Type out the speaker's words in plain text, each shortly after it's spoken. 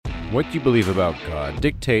What you believe about God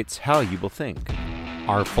dictates how you will think.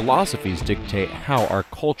 Our philosophies dictate how our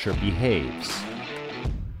culture behaves.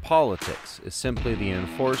 Politics is simply the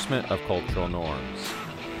enforcement of cultural norms.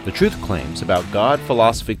 The truth claims about God,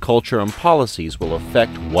 philosophy, culture, and policies will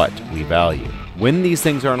affect what we value. When these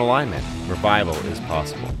things are in alignment, revival is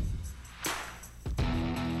possible.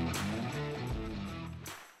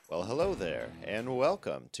 Well, hello there, and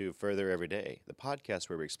welcome to Further Every Day, the podcast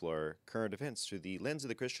where we explore current events through the lens of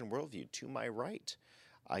the Christian worldview. To my right,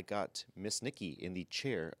 I got Miss Nikki in the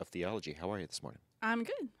chair of theology. How are you this morning? I'm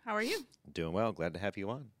good. How are you? Doing well. Glad to have you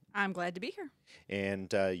on. I'm glad to be here.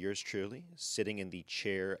 And yours truly, sitting in the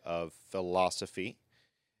chair of philosophy,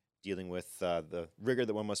 dealing with the rigor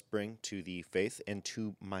that one must bring to the faith. And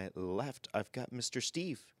to my left, I've got Mr.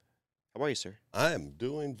 Steve. How are you, sir? I am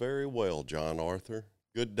doing very well, John Arthur.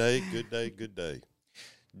 Good day, good day, good day.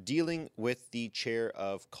 Dealing with the chair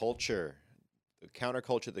of culture, the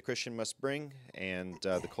counterculture the Christian must bring, and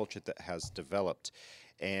the culture that has developed.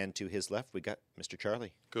 And to his left, we got Mr.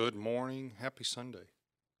 Charlie. Good morning. Happy Sunday.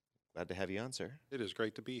 Glad to have you on, sir. It is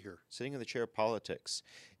great to be here. Sitting in the chair of politics.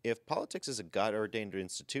 If politics is a God-ordained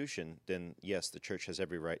institution, then yes, the church has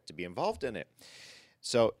every right to be involved in it.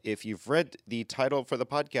 So if you've read the title for the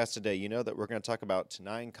podcast today, you know that we're going to talk about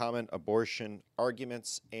 9 common abortion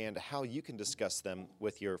arguments and how you can discuss them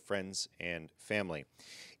with your friends and family.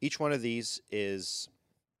 Each one of these is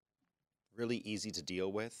really easy to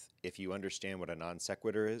deal with if you understand what a non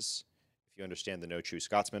sequitur is, if you understand the no true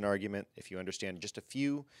Scotsman argument, if you understand just a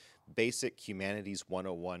few basic humanities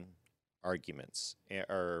 101 arguments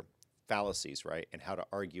or fallacies, right, and how to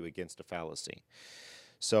argue against a fallacy.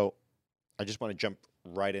 So I just want to jump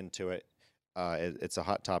right into it. It's a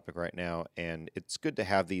hot topic right now, and it's good to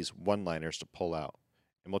have these one-liners to pull out.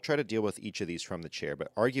 And we'll try to deal with each of these from the chair.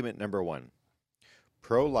 But argument number 1,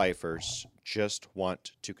 pro-lifers just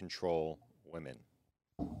want to control women.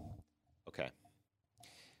 Okay.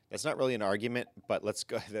 That's not really an argument, but let's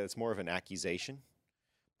go. That's more of an accusation.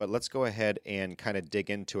 But let's go ahead and kind of dig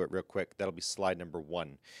into it real quick. That'll be slide number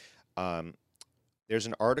 1. There's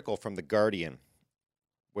an article from The Guardian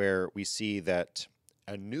where we see that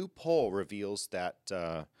a new poll reveals that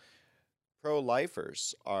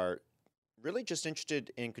pro-lifers are really just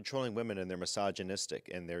interested in controlling women, and they're misogynistic.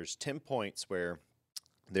 And there's 10 points where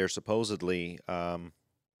they're supposedly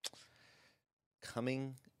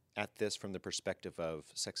coming at this from the perspective of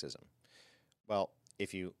sexism. Well,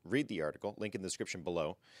 if you read the article, link in the description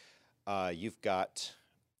below, you've got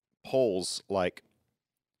polls like,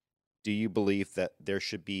 do you believe that there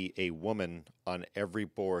should be a woman on every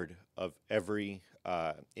board of every,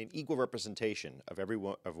 an equal representation of every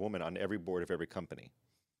of woman on every board of every company?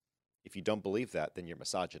 If you don't believe that, then you're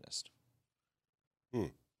misogynist.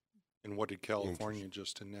 And what did California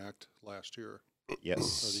just enact last year?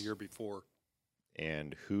 Yes. Or the year before?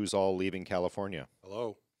 And who's all leaving California?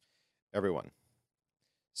 Hello? Everyone.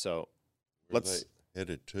 So Where they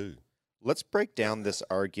headed to? let's break down this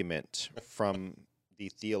argument from the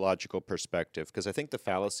theological perspective, because I think the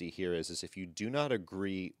fallacy here is if you do not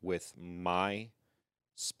agree with my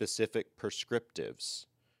specific prescriptives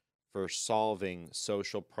for solving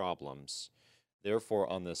social problems,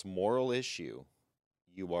 therefore on this moral issue,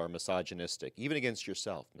 you are misogynistic, even against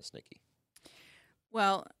yourself, Miss Nikki.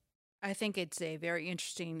 Well, I think it's a very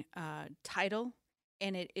interesting title,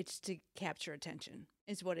 and it's to capture attention,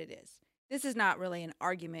 is what it is. This is not really an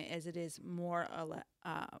argument, as it is more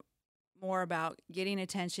about getting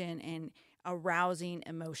attention and arousing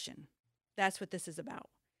emotion. That's what this is about,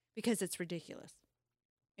 because it's ridiculous.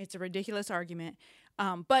 It's a ridiculous argument,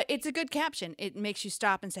 but it's a good caption. It makes you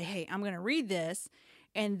stop and say, hey, I'm going to read this,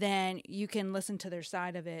 and then you can listen to their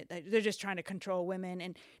side of it. They're just trying to control women,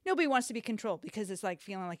 and nobody wants to be controlled because it's like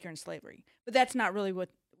feeling like you're in slavery. But that's not really what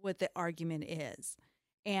the argument is.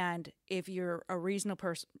 And if you're a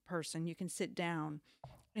reasonable person, you can sit down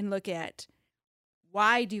and look at,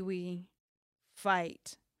 why do we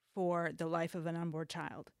fight for the life of an unborn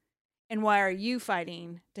child? And why are you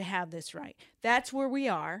fighting to have this right? That's where we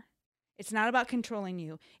are. It's not about controlling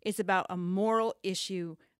you. It's about a moral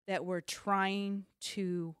issue that we're trying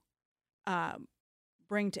to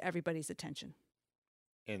bring to everybody's attention.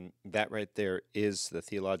 And that right there is the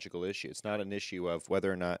theological issue. It's not an issue of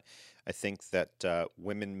whether or not I think that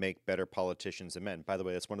women make better politicians than men. By the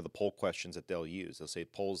way, that's one of the poll questions that they'll use. They'll say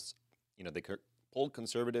polls, they polled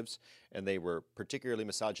conservatives and they were particularly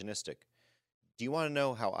misogynistic. Do you want to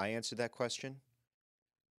know how I answered that question?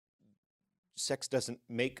 Sex doesn't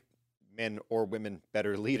make men or women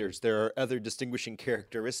better leaders. There are other distinguishing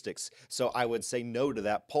characteristics. So I would say no to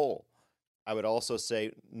that poll. I would also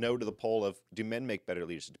say no to the poll of do men make better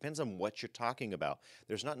leaders? It depends on what you're talking about.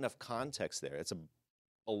 There's not enough context there. It's a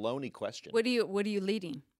baloney question. What are you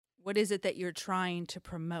leading? What is it that you're trying to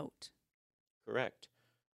promote? Correct.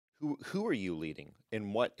 Who are you leading?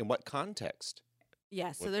 In what context?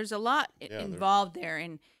 Yeah, so What- there's a lot there- involved there,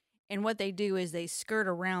 and what they do is they skirt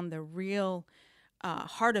around the real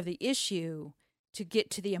heart of the issue to get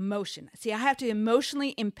to the emotion. See, I have to emotionally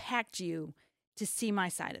impact you to see my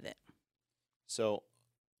side of it. So,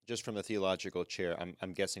 just from the theological chair,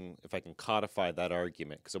 I'm guessing if I can codify that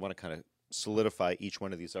argument, because I want to kind of solidify each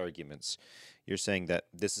one of these arguments. You're saying that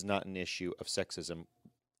this is not an issue of sexism.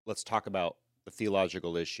 Let's talk about the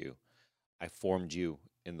theological issue. I formed you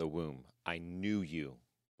in the womb. I knew you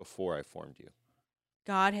before I formed you.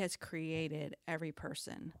 God has created every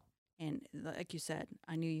person. And like you said,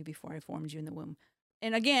 I knew you before I formed you in the womb.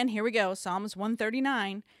 And again, here we go, Psalms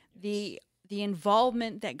 139, the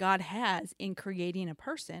involvement that God has in creating a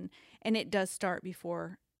person, and it does start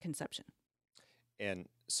before conception. And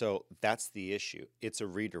so that's the issue. It's a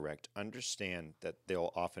redirect. Understand that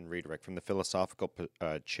they'll often redirect. From the philosophical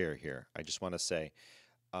chair here, I just want to say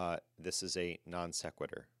this is a non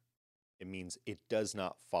sequitur. It means it does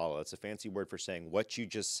not follow. It's a fancy word for saying what you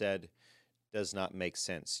just said does not make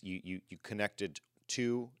sense. You connected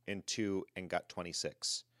 2 and 2 and got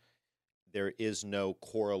 26. There is no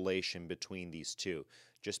correlation between these two.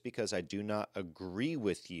 Just because I do not agree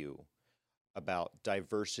with you about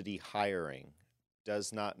diversity hiring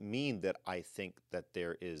does not mean that I think that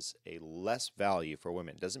there is a less value for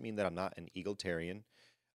women. It doesn't mean that I'm not an egalitarian,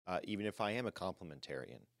 even if I am a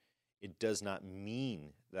complementarian. It does not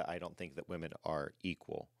mean that I don't think that women are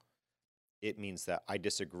equal. It means that I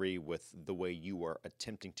disagree with the way you are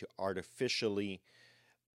attempting to artificially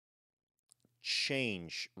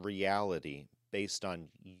change reality based on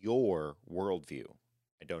your worldview.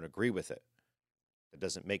 I don't agree with it. That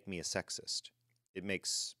doesn't make me a sexist. It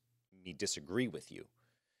makes me disagree with you.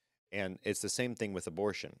 And it's the same thing with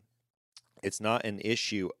abortion. It's not an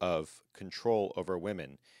issue of control over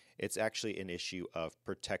women. It's actually an issue of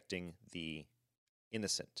protecting the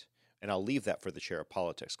innocent. And I'll leave that for the chair of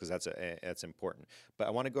politics because that's important. But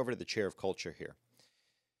I want to go over to the chair of culture here.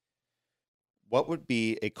 What would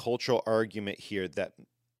be a cultural argument here that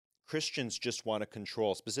Christians just want to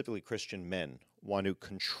control, specifically Christian men want to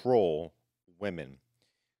control women?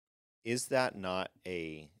 Is that not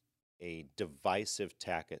a divisive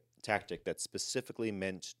tactic that's specifically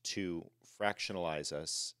meant to fractionalize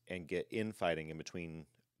us and get infighting in between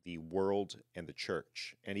the world and the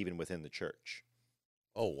church, and even within the church?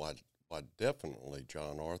 Oh, why definitely,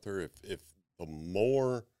 John Arthur. If the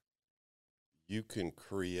more you can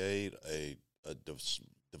create a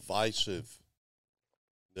divisiveness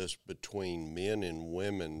between men and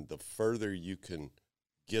women, the further you can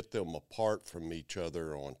get them apart from each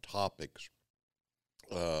other on topics,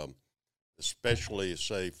 especially,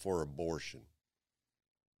 say, for abortion.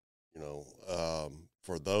 You know,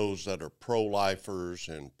 for those that are pro-lifers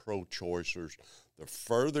and pro-choicers, the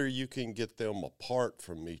further you can get them apart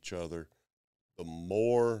from each other, the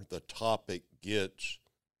more the topic gets,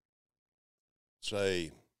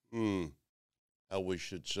 say, how we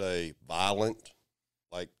should say, violent,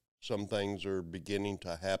 like some things are beginning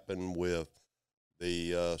to happen with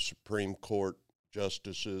the Supreme Court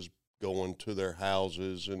justices going to their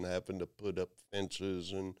houses and having to put up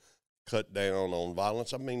fences and cut down on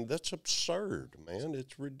violence. I mean, that's absurd, man.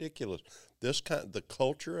 It's ridiculous. The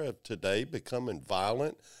culture of today becoming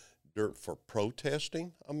violent for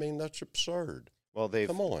protesting, I mean, that's absurd. Well,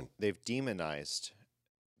 Come on. They've demonized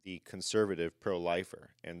the conservative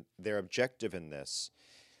pro-lifer, and their objective in this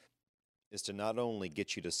is to not only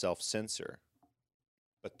get you to self-censor,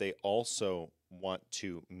 but they also want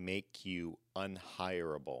to make you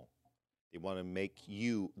unhireable. They want to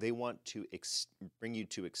bring you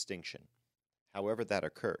to extinction, however that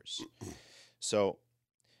occurs. So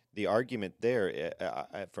the argument there,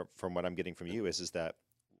 from what I'm getting from you, is that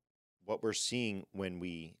what we're seeing when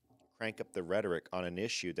we crank up the rhetoric on an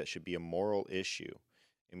issue that should be a moral issue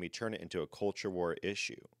and we turn it into a culture war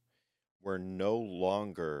issue, we're no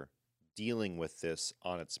longer dealing with this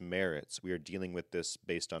on its merits. We are dealing with this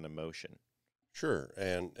based on emotion. Sure,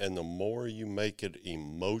 and the more you make it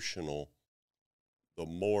emotional, the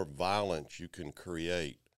more violence you can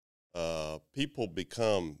create. People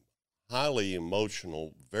become highly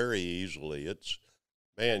emotional very easily.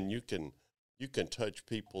 You can touch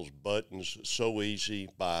people's buttons so easy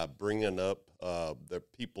by bringing up their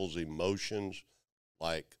people's emotions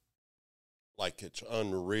like it's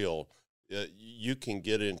unreal. You can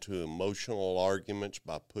get into emotional arguments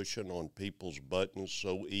by pushing on people's buttons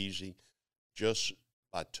so easy, just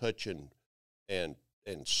by touching and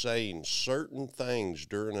saying certain things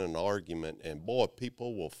during an argument, and boy,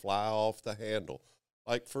 people will fly off the handle.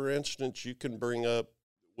 Like, for instance, you can bring up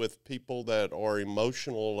with people that are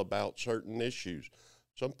emotional about certain issues.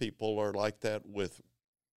 Some people are like that with,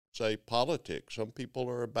 say, politics. Some people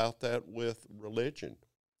are about that with religion.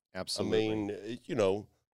 Absolutely. I mean, you know,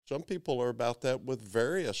 some people are about that with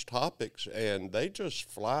various topics, and they just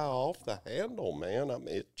fly off the handle, man. I mean,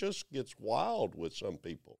 it just gets wild with some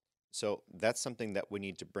people. So that's something that we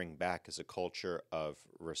need to bring back as a culture of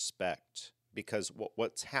respect, because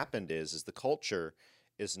what's happened is the culture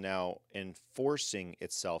is now enforcing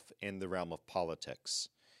itself in the realm of politics.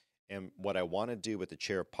 And what I want to do with the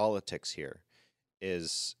chair of politics here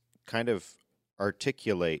is kind of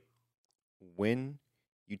articulate when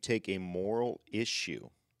you take a moral issue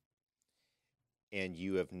and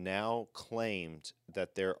you have now claimed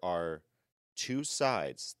that there are two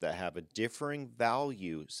sides that have a differing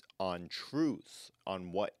values on truth,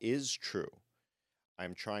 on what is true.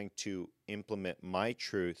 I'm trying to implement my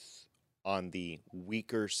truth on the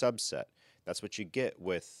weaker subset. That's what you get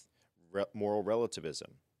with moral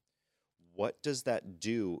relativism. What does that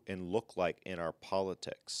do and look like in our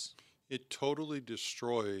politics? It totally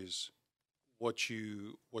destroys what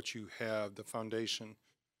you have, the foundation.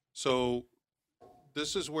 So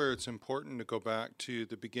this is where it's important to go back to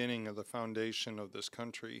the beginning of the foundation of this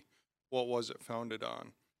country. What was it founded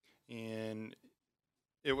on? And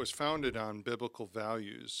it was founded on biblical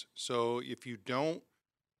values. So if you don't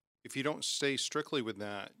stay strictly with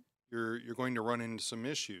that, you're going to run into some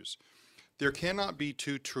issues. There cannot be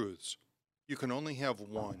two truths. You can only have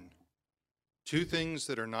one. Two things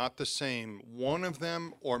that are not the same. One of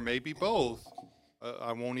them, or maybe both,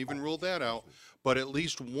 I won't even rule that out, but at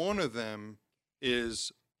least one of them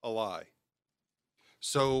is a lie.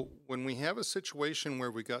 So when we have a situation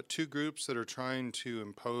where we got two groups that are trying to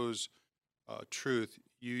impose truth,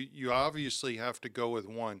 you obviously have to go with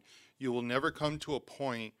one. You will never come to a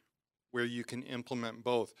point where you can implement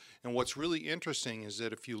both. And what's really interesting is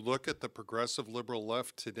that if you look at the progressive liberal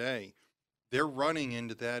left today, they're running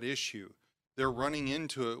into that issue. They're running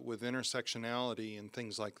into it with intersectionality and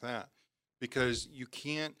things like that. Because you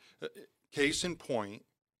can't, case in point,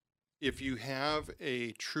 if you have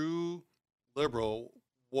a true liberal,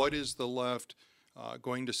 what is the left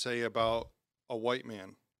going to say about a white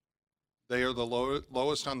man? They are the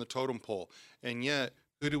lowest on the totem pole. And yet,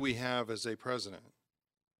 who do we have as a president?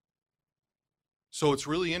 So it's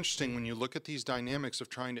really interesting when you look at these dynamics of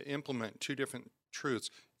trying to implement two different truths.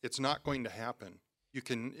 It's not going to happen.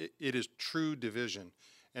 It is true division.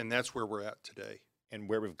 And that's where we're at today. And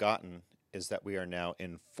where we've gotten is that we are now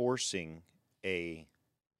enforcing a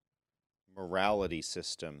morality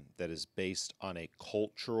system that is based on a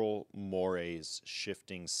cultural mores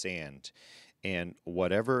shifting sand. And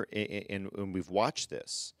whatever, and we've watched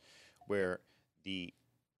this, where the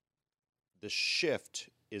shift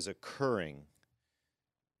is occurring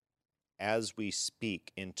as we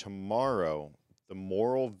speak. And tomorrow, the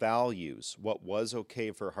moral values, what was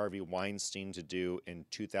okay for Harvey Weinstein to do in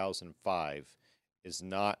 2005 is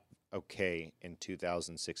not okay in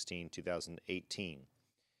 2016, 2018.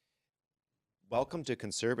 Welcome to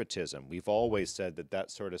conservatism. We've always said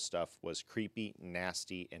that sort of stuff was creepy,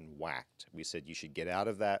 nasty, and whacked. We said you should get out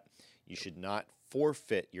of that. You should not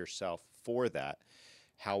forfeit yourself for that.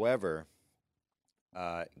 However,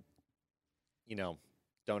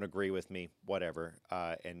 don't agree with me, whatever,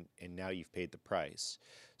 and now you've paid the price.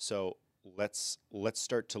 So let's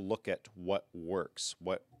start to look at what works,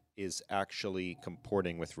 what is actually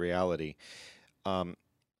comporting with reality. On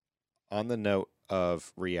the note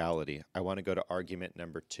of reality, I want to go to argument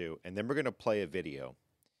number 2, and then we're going to play a video.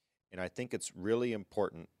 And I think it's really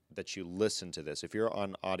important that you listen to this. If you're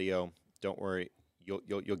on audio, don't worry,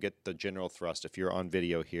 you'll get the general thrust. If you're on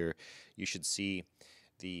video here, you should see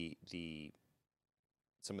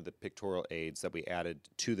some of the pictorial aids that we added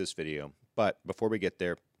to this video. But before we get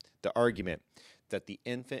there, the argument that the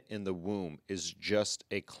infant in the womb is just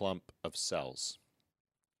a clump of cells.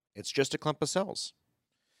 It's just a clump of cells.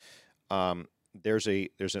 There's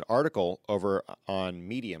an article over on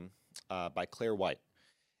Medium by Claire White,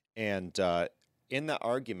 and in that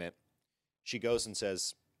argument, she goes and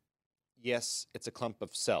says, "Yes, it's a clump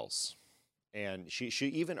of cells," and she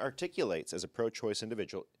even articulates as a pro-choice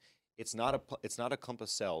individual, it's not a clump of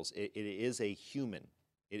cells. It is a human.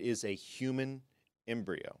 It is a human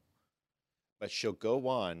embryo. But she'll go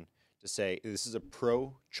on to say this is a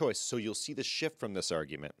pro-choice. So you'll see the shift from this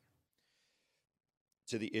argument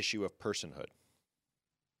to the issue of personhood.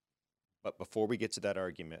 But before we get to that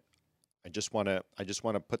argument, I just want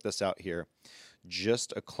to put this out here.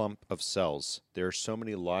 Just a clump of cells. There are so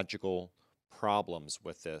many logical problems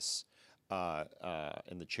with this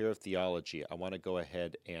in the chair of theology, I want to go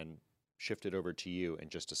ahead and shift it over to you in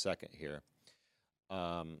just a second here.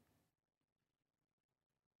 I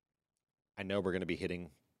know we're going to be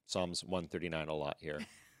hitting Psalms 139 a lot here,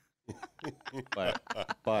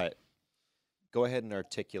 but go ahead and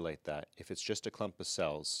articulate that. If it's just a clump of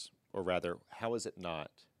cells, or rather, how is it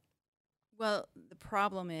not? Well, the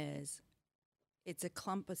problem is it's a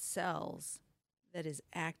clump of cells that is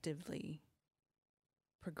actively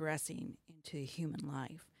progressing into a human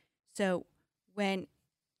life. So when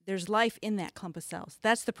there's life in that clump of cells,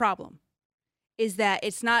 that's the problem, is that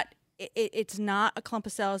it's not a clump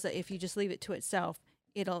of cells that if you just leave it to itself,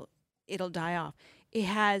 it'll die off. It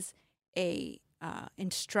has a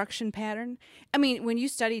instruction pattern. I mean, when you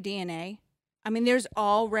study DNA, I mean, there's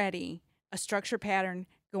already a structure pattern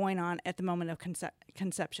going on at the moment of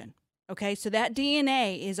conception. Okay, so that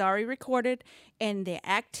DNA is already recorded and the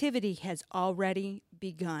activity has already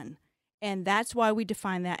begun. And that's why we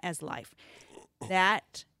define that as life.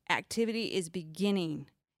 That activity is beginning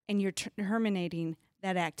and you're terminating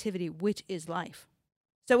that activity, which is life.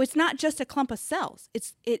 So it's not just a clump of cells.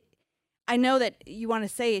 I know that you want to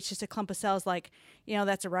say it's just a clump of cells like,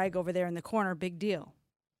 that's a rag over there in the corner, big deal.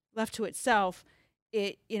 Left to itself,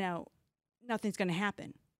 nothing's going to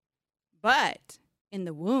happen. But in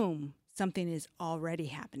the womb, something is already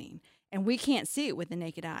happening. And we can't see it with the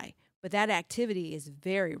naked eye, but that activity is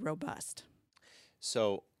very robust.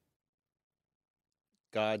 So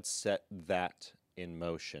God set that in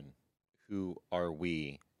motion. Who are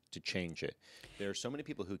we to change it? There are so many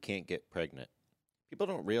people who can't get pregnant. People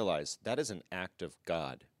don't realize that is an act of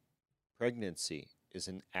God. Pregnancy is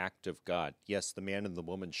an act of God. Yes, the man and the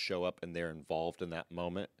woman show up and they're involved in that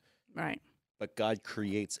moment. Right. But God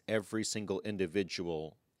creates every single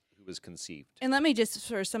individual who is conceived. And let me just,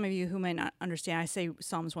 for some of you who may not understand, I say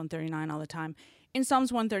Psalms 139 all the time. In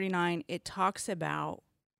Psalms 139, it talks about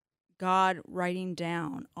God writing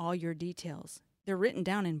down all your details. They're written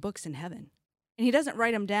down in books in heaven. And he doesn't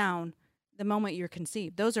write them down the moment you're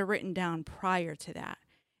conceived. Those are written down prior to that.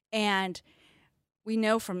 And we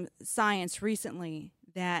know from science recently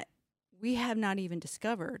that we have not even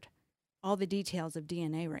discovered all the details of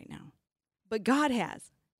DNA right now. But God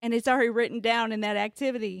has. And it's already written down, and that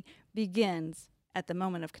activity begins at the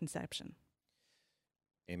moment of conception.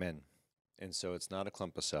 Amen. And so it's not a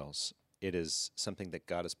clump of cells. It is something that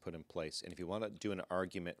God has put in place. And if you want to do an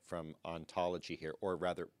argument from ontology here, or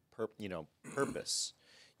rather, purpose,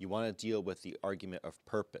 you want to deal with the argument of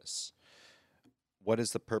purpose. What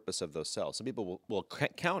is the purpose of those cells? Some people will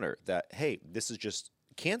counter that, hey, this is just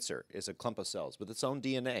cancer is a clump of cells with its own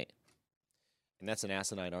DNA. And that's an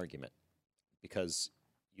asinine argument because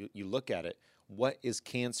you look at it, what is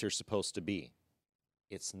cancer supposed to be?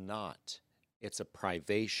 It's not. It's a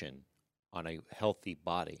privation on a healthy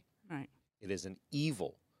body. Right. It is an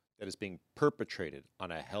evil that is being perpetrated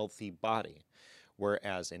on a healthy body,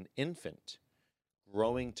 whereas an infant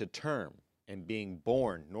growing to term and being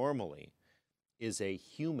born normally is a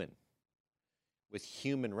human with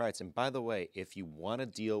human rights. And by the way, if you want to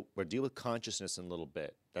deal with consciousness in a little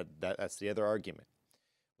bit, that's the other argument.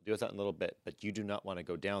 We'll deal with that in a little bit, but you do not want to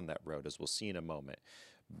go down that road, as we'll see in a moment.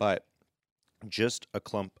 But just a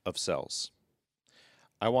clump of cells.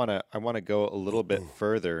 I want to go a little bit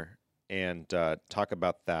further and talk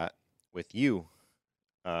about that with you,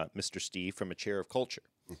 Mr. Steve, from A Chair of Culture.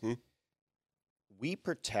 Mm-hmm. We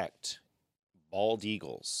protect bald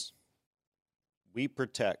eagles. We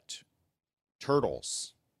protect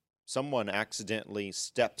turtles. Someone accidentally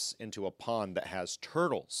steps into a pond that has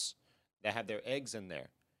turtles that have their eggs in there,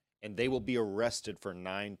 and they will be arrested for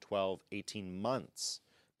 9, 12, 18 months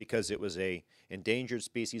because it was a endangered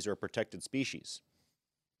species or a protected species.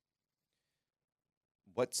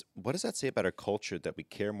 What does that say about our culture that we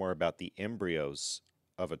care more about the embryos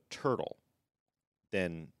of a turtle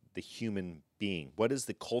than the human being? What is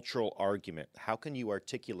the cultural argument? How can you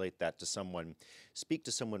articulate that to someone, speak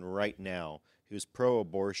to someone right now who's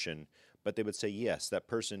pro-abortion, but they would say, yes, that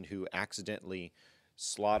person who accidentally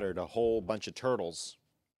slaughtered a whole bunch of turtle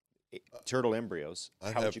embryos,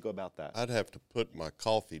 how would you go about that? I'd have to put my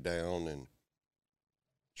coffee down and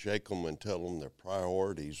shake them and tell them their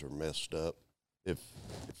priorities are messed up. If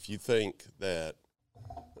you think that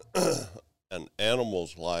an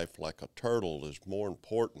animal's life, like a turtle, is more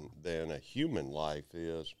important than a human life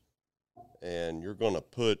is, and you're going to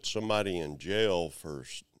put somebody in jail for,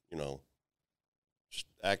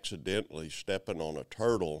 accidentally stepping on a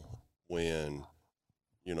turtle when,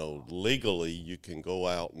 legally you can go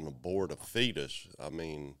out and abort a fetus. I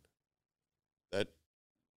mean, that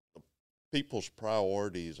people's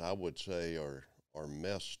priorities, I would say, are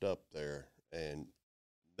messed up there. And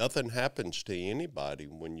nothing happens to anybody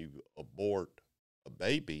when you abort a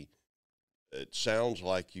baby. It sounds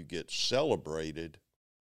like you get celebrated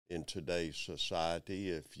in today's society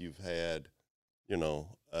if you've had,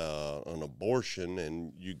 an abortion,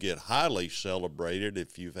 and you get highly celebrated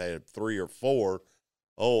if you've had 3 or 4.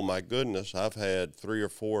 Oh, my goodness, I've had 3 or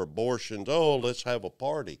 4 abortions. Oh, let's have a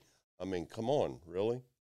party. I mean, come on, really?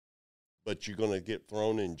 But you're going to get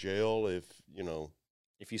thrown in jail if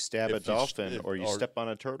you stab a dolphin or you step on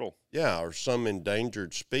a turtle. Yeah, or some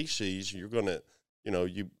endangered species, you're going to,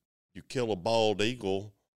 you kill a bald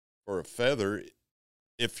eagle for a feather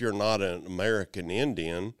if you're not an American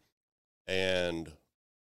Indian, and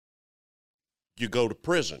you go to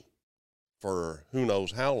prison for who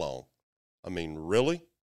knows how long. I mean, really?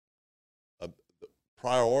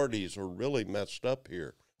 Priorities are really messed up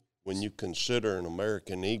here when you consider an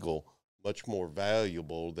American eagle much more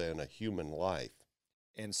valuable than a human life.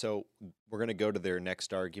 And so we're going to go to their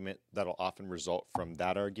next argument that'll often result from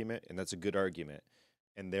that argument, and that's a good argument.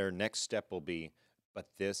 And their next step will be, but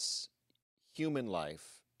this human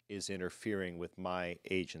life is interfering with my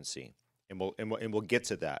agency. And we'll get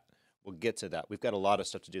to that. We'll get to that. We've got a lot of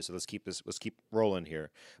stuff to do, so let's keep rolling here.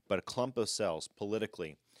 But a clump of cells,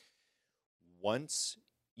 politically, once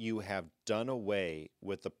you have done away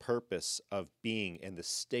with the purpose of being in the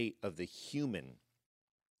state of the human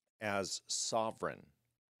as sovereign,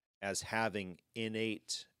 as having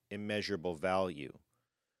innate, immeasurable value,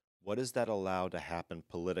 what does that allow to happen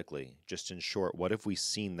politically? Just in short, what have we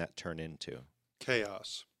seen that turn into?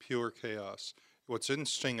 Chaos, pure chaos. What's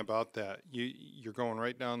interesting about that, you're going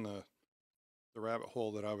right down the rabbit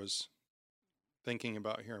hole that I was thinking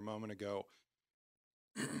about here a moment ago.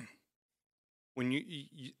 When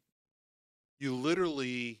you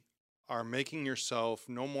literally are making yourself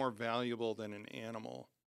no more valuable than an animal.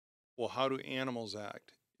 Well, how do animals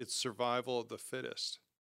act? It's survival of the fittest.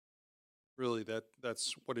 Really,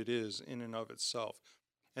 that's what it is in and of itself.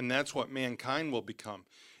 And that's what mankind will become.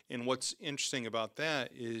 And what's interesting about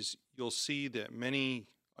that is you'll see that a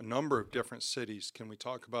number of different cities, can we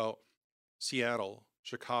talk about Seattle,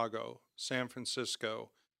 Chicago, San Francisco,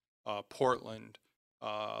 Portland,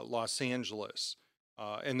 Los Angeles,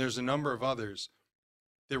 and there's a number of others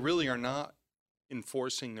that really are not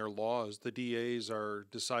enforcing their laws. The DAs are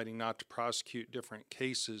deciding not to prosecute different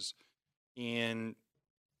cases. And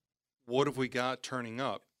what have we got turning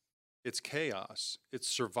up? It's chaos. It's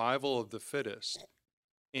survival of the fittest.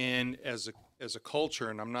 And as a culture,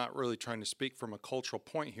 and I'm not really trying to speak from a cultural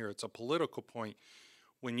point here, it's a political point.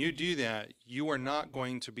 When you do that, you are not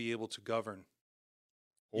going to be able to govern.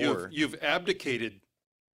 You've abdicated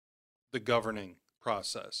the governing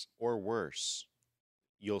process. Or worse,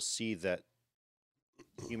 you'll see that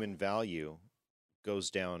human value goes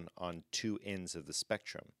down on 2 ends of the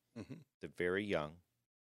spectrum, the very young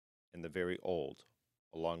and the very old,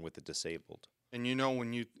 along with the disabled. And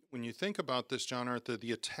when you think about this, John Arthur,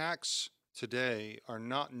 the attacks today are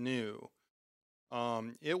not new.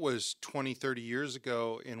 It was 20, 30 years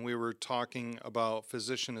ago, and we were talking about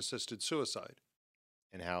physician-assisted suicide.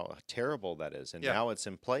 And how terrible that is. And now it's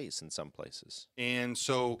in place in some places. And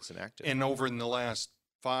so, it's enacted. And over in the last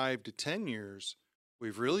 5 to 10 years,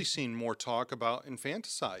 we've really seen more talk about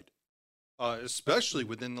infanticide, especially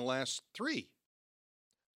within the last 3.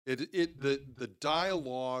 The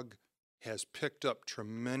dialogue has picked up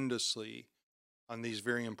tremendously on these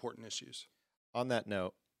very important issues. On that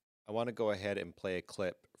note, I want to go ahead and play a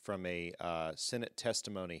clip from a Senate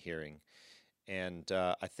testimony hearing, and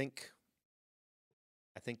I think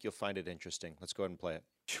you'll find it interesting. Let's go ahead and play it.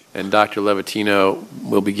 And Dr. Levatino,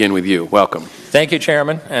 we'll begin with you. Welcome. Thank you,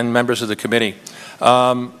 Chairman and members of the committee.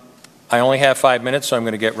 I only have 5 minutes, so I'm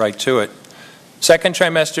going to get right to it. Second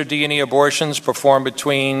trimester D&E abortions performed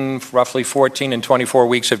between roughly 14 and 24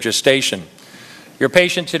 weeks of gestation. Your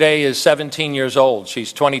patient today is 17 years old.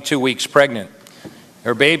 She's 22 weeks pregnant.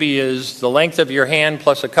 Her baby is the length of your hand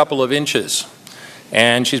plus a couple of inches.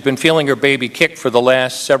 And she's been feeling her baby kick for the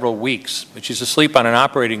last several weeks, but she's asleep on an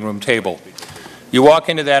operating room table. You walk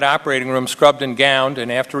into that operating room scrubbed and gowned,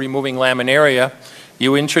 and after removing laminaria,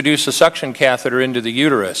 you introduce a suction catheter into the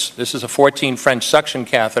uterus. This is a 14 French suction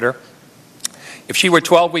catheter. If she were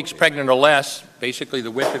 12 weeks pregnant or less, basically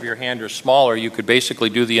the width of your hand or smaller, you could basically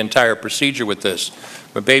do the entire procedure with this.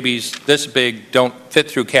 But babies this big don't fit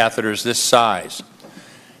through catheters this size.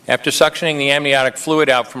 After suctioning the amniotic fluid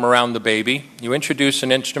out from around the baby, you introduce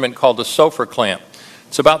an instrument called a Sofer clamp.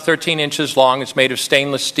 It's about 13 inches long. It's made of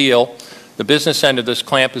stainless steel. The business end of this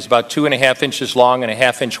clamp is about 2.5 inches long and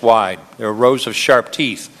 1/2 inch wide. There are rows of sharp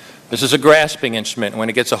teeth. This is a grasping instrument. When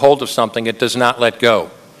it gets a hold of something, it does not let go.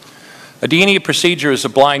 A D&E procedure is a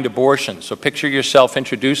blind abortion, so picture yourself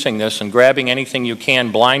introducing this and grabbing anything you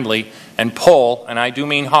can blindly and pull, and I do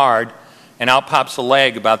mean hard, and out pops a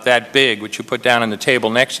leg about that big, which you put down on the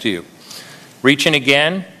table next to you. Reach in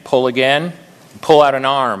again, pull out an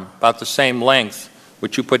arm about the same length,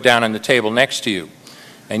 which you put down on the table next to you,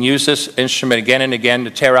 and use this instrument again and again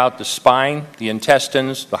to tear out the spine, the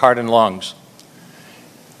intestines, the heart and lungs.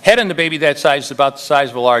 Head on the baby that size is about the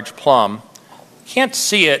size of a large plum. Can't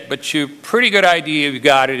see it, but you pretty good idea you've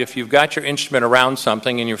got it if you've got your instrument around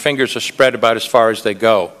something and your fingers are spread about as far as they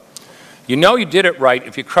go. You know you did it right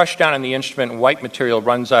if you crush down on the instrument and white material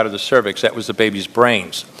runs out of the cervix. That was the baby's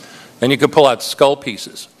brains. Then you could pull out skull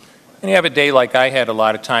pieces. And you have a day like I had a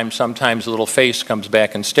lot of times, sometimes the little face comes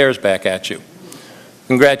back and stares back at you.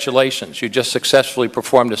 Congratulations, you just successfully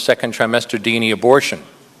performed a second trimester D&E abortion.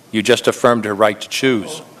 You just affirmed her right to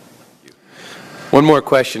choose. One more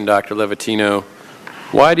question, Dr. Levatino.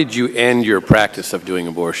 Why did you end your practice of doing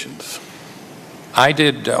abortions? I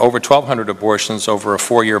did over 1,200 abortions over a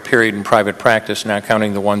 4-year period in private practice, not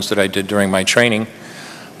counting the ones that I did during my training.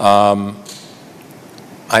 I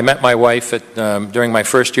met my wife during my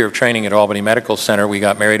first year of training at Albany Medical Center. We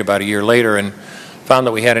got married about a year later and found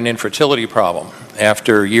that we had an infertility problem.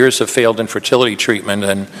 After years of failed infertility treatment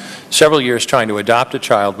and several years trying to adopt a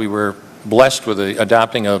child, we were blessed with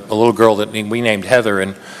adopting a little girl that we named Heather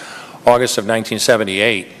in August of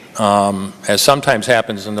 1978. As sometimes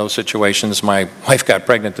happens in those situations, my wife got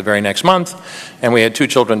pregnant the very next month, and we had 2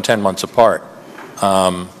 children 10 months apart.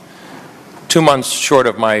 2 months short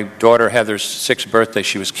of my daughter Heather's 6th birthday,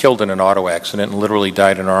 she was killed in an auto accident and literally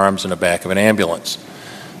died in her arms in the back of an ambulance.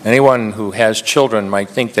 Anyone who has children might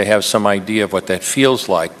think they have some idea of what that feels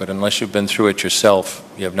like, but unless you've been through it yourself,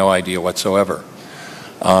 you have no idea whatsoever.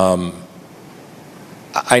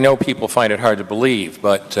 I know people find it hard to believe,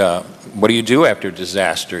 but what do you do after a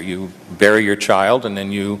disaster? You bury your child and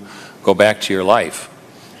then you go back to your life.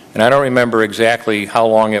 And I don't remember exactly how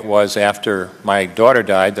long it was after my daughter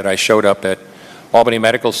died that I showed up at Albany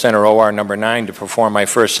Medical Center OR number 9 to perform my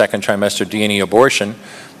first second trimester D&E abortion.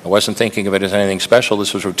 I wasn't thinking of it as anything special.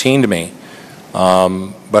 This was routine to me.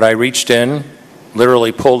 But I reached in,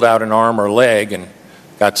 literally pulled out an arm or leg and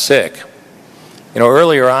got sick. You know,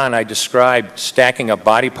 earlier on I described stacking up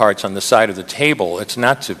body parts on the side of the table. It's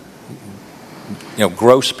not to,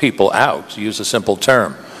 gross people out, to use a simple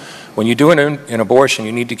term. When you do an abortion,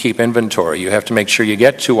 you need to keep inventory. You have to make sure you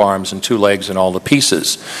get 2 arms and 2 legs and all the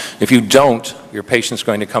pieces. If you don't, your patient's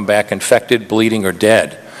going to come back infected, bleeding, or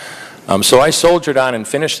dead. So I soldiered on and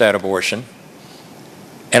finished that abortion.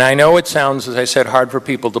 And I know it sounds, as I said, hard for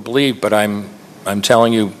people to believe, but I'm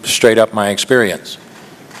telling you straight up my experience.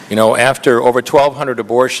 You know, after over 1,200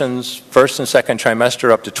 abortions, first and second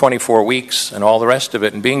trimester up to 24 weeks and all the rest of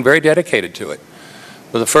it, and being very dedicated to it,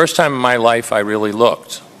 for the first time in my life I really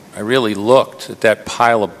looked. I really looked at that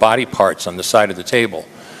pile of body parts on the side of the table.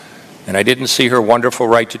 And I didn't see her wonderful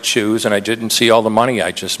right to choose, and I didn't see all the money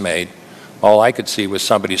I just made. All I could see was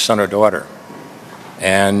somebody's son or daughter.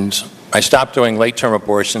 And I stopped doing late-term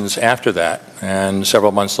abortions after that, and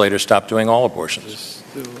several months later stopped doing all abortions.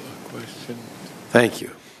 There's still a question. Thank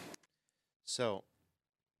you. So,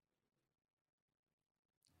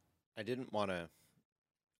 I didn't want to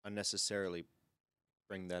unnecessarily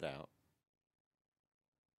bring that out.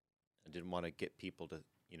 I didn't want to get people to,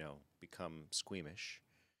 become squeamish.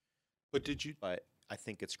 But did you? But I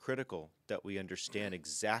think it's critical that we understand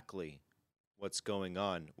exactly what's going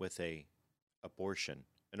on with a abortion.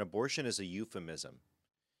 An abortion is a euphemism.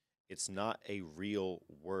 It's not a real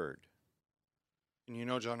word.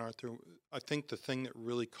 And John Arthur, I think the thing that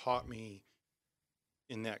really caught me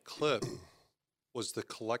in that clip was the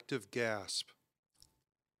collective gasp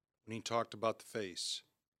when he talked about the face.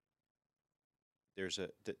 There's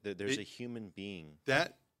a human being.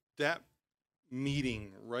 That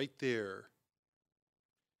meeting right there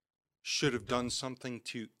should have done something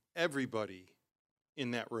to everybody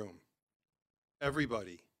in that room.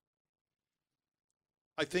 Everybody.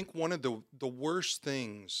 I think one of the worst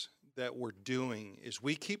things that we're doing is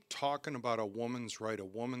we keep talking about a woman's right, a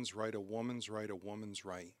woman's right, a woman's right, a woman's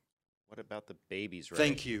right. What about the baby's right?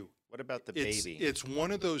 Thank you. What about the baby? It's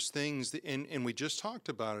one of those things, and we just talked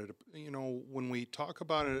about it. When we talk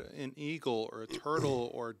about an eagle or a turtle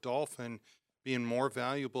or a dolphin being more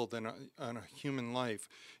valuable than a human life,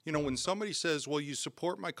 when somebody says, well, you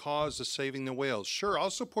support my cause of saving the whales. Sure, I'll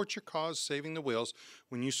support your cause saving the whales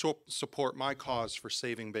when you support my cause for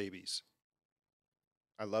saving babies.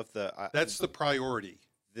 I love that's the priority.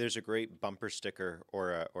 There's a great bumper sticker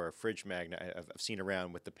or a fridge magnet I've seen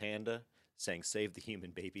around with the panda saying "Save the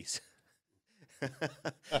human babies."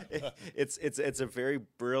 It's a very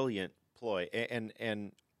brilliant ploy.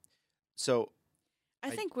 And so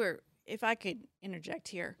I think we're, if I could interject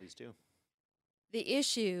here, please do. the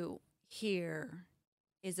issue here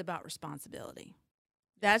is about responsibility.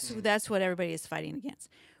 That's what everybody is fighting against.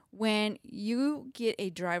 When you get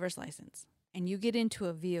a driver's license and you get into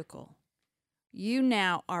a vehicle, you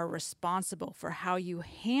now are responsible for how you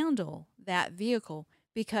handle that vehicle,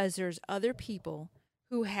 because there's other people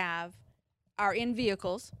who are in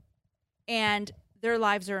vehicles and their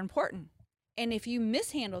lives are important. And if you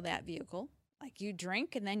mishandle that vehicle, like you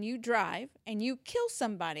drink and then you drive and you kill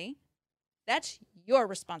somebody, that's your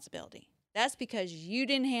responsibility. That's because you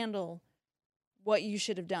didn't handle what you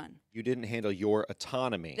should have done. You didn't handle your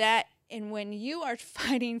autonomy. And when you are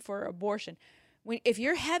fighting for abortion, if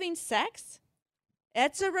you're having sex,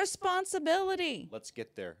 that's a responsibility. Let's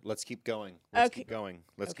get there. Let's keep going. Let's Okay. keep going.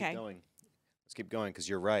 Let's Okay. keep going. Let's keep going, because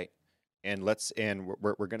you're right. And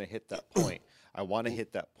we're going to hit that point. I want to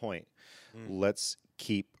hit that point. Let's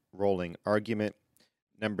keep rolling. Argument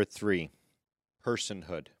number 3,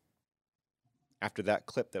 personhood. After that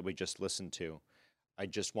clip that we just listened to, I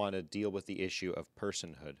just want to deal with the issue of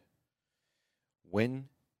personhood. When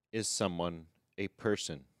is someone a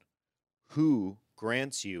person? Who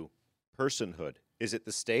grants you personhood? Is it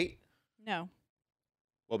the state? No.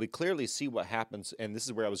 Well, we clearly see what happens, and this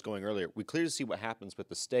is where I was going earlier. We clearly see what happens with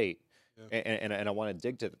the state, and I want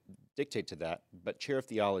to dictate to that. But chair of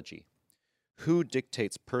theology, who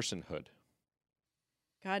dictates personhood?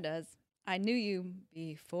 God does. I knew you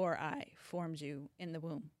before I formed you in the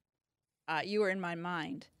womb. You were in my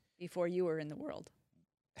mind before you were in the world.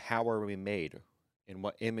 How are we made? In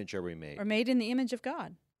what image are we made? Or made in the image of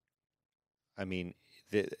God. I mean,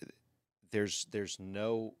 there's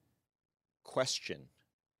no question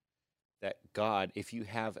that God, if you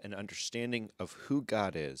have an understanding of who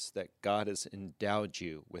God is, that God has endowed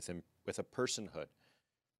you with a personhood.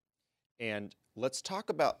 And let's talk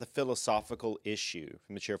about the philosophical issue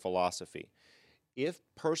from the chair of philosophy. If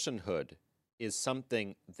personhood is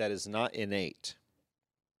something that is not innate,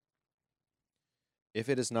 if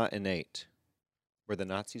it is not innate, were the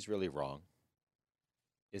Nazis really wrong?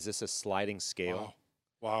 Is this a sliding scale?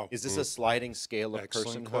 Wow. Is this a sliding scale of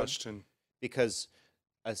Excellent personhood? question. Because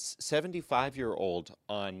a 75-year-old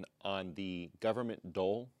on the government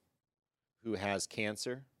dole who has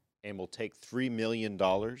cancer and will take $3 million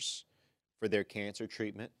for their cancer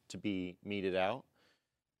treatment to be meted out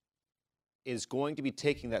is going to be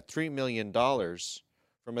taking that $3 million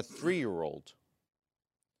from a 3-year-old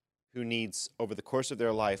who needs, over the course of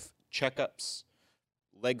their life, checkups,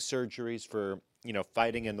 leg surgeries for,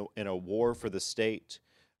 fighting in a war for the state,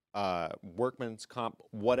 workman's comp,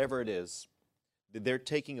 whatever it is. They're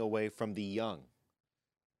taking away from the young.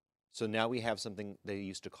 So now we have something they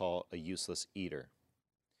used to call a useless eater.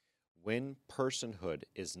 When personhood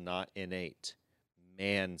is not innate,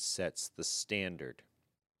 man sets the standard.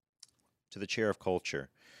 To the chair of culture,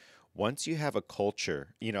 once you have a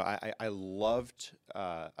culture, I loved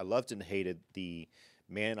and hated the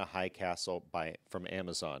Man in a High Castle from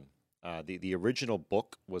Amazon. The original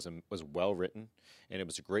book was well written, and it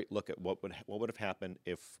was a great look at what would have happened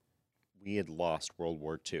if we had lost World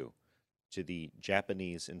War II to the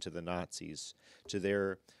Japanese and to the Nazis, to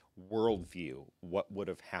their worldview. What would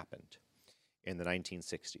have happened in the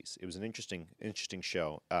 1960s? It was an interesting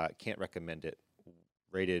show. Can't recommend it.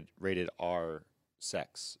 Rated R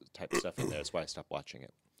sex type stuff in there. That's why I stopped watching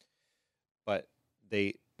it. But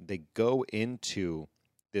they go into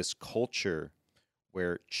this culture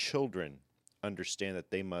where children understand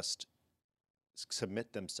that they must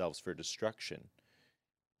submit themselves for destruction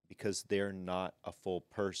because they're not a full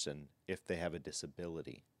person if they have a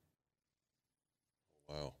disability.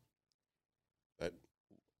 Wow.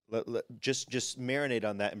 Just marinate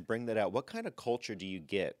on that and bring that out. What kind of culture do you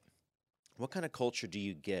get? What kind of culture do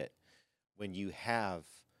you get when you have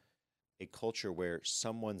a culture where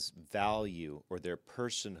someone's value or their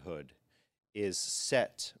personhood is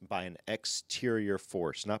set by an exterior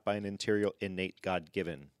force, not by an interior, innate,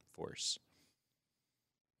 God-given force?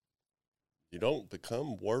 You don't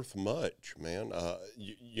become worth much, man.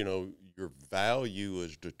 Your value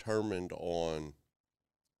is determined on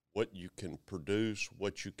what you can produce,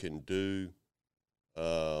 what you can do,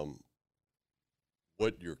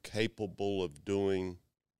 what you're capable of doing,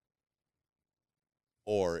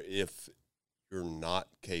 or if you're not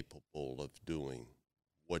capable of doing,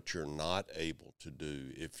 what you're not able to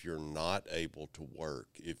do, if you're not able to work,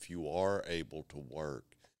 if you are able to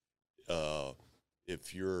work,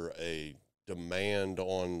 if you're a demand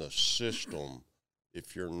on the system,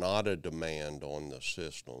 if you're not a demand on the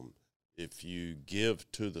system, if you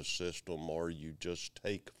give to the system or you just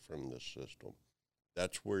take from the system.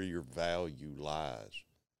 That's where your value lies.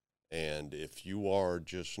 And if you are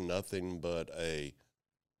just nothing but a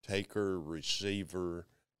taker, receiver,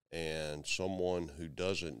 and someone who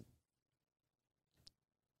doesn't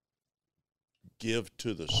give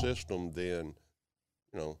to the system, then,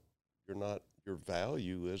 your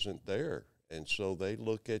value isn't there. And so they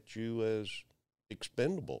look at you as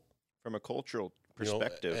expendable. From a cultural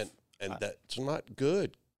perspective. And that's not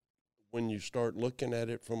good when you start looking at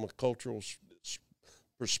it from a cultural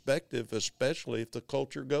perspective, especially if the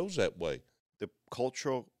culture goes that way. The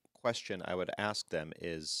cultural question I would ask them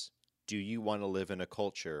is, do you want to live in a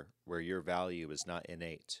culture where your value is not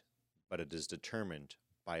innate, but it is determined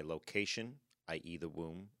by location, i.e. the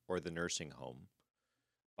womb or the nursing home,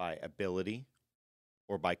 by ability,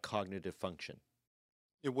 or by cognitive function?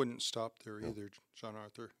 It wouldn't stop there either, John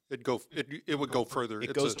Arthur. It would go further.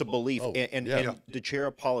 It goes to belief. Oh, And yeah. the chair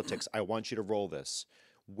of politics, I want you to roll this.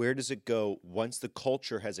 Where does it go once the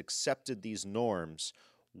culture has accepted these norms?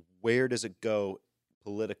 Where does it go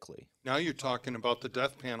politically? Now you're talking about the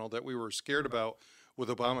death panel that we were scared about with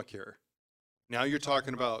Obamacare. Now you're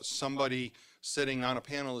talking about somebody sitting on a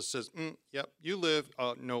panel that says, yep, you live.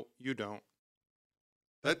 No, you don't.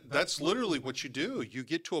 That's literally what you do. You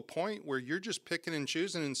get to a point where you're just picking and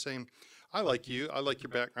choosing and saying, I like you. I like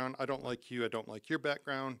your background. I don't like you. I don't like your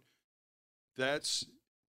background. It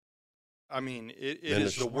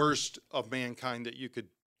is the worst of mankind that you could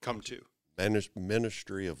come to.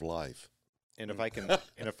 Ministry of life. And if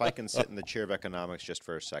I can sit in the chair of economics just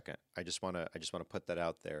for a second, I just want to put that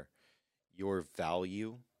out there. Your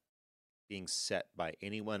value being set by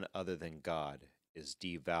anyone other than God is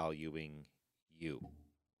devaluing you.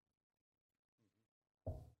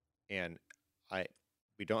 And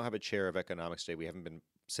we don't have a chair of economics today. We haven't been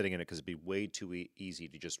sitting in it because it'd be way too easy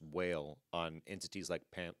to just wail on entities like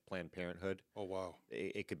Planned Parenthood. Oh, wow.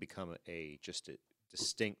 It could become a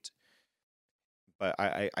distinct. But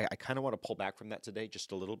I kind of want to pull back from that today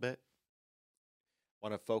just a little bit.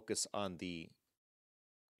 Want to focus on the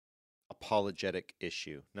apologetic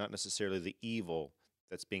issue, not necessarily the evil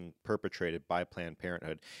that's being perpetrated by Planned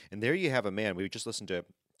Parenthood. And there you have a man, we just listened to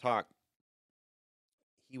talk.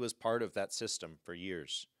 He was part of that system for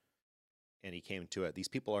years, and he came to it. These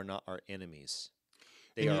people are not our enemies.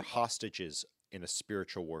 They are hostages in a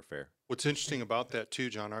spiritual warfare. What's interesting about that too,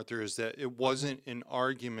 John Arthur, is that it wasn't an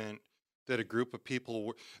argument that a group of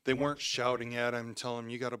people they weren't shouting at him and telling him,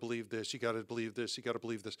 you got to believe this, you got to believe this, you got to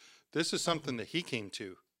believe this. This is something that he came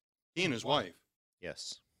to, he and his wife.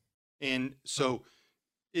 Yes. And so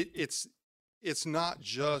it's not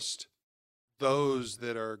just those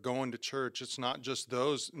that are going to church. It's not just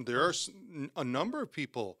those. There are a number of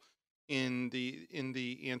people in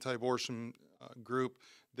the anti-abortion group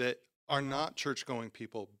that are not church-going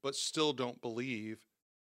people, but still don't believe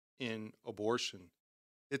in abortion.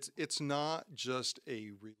 It's not just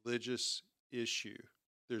a religious issue.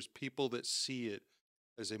 There's people that see it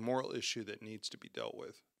as a moral issue that needs to be dealt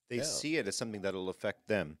with. They see it as something that will affect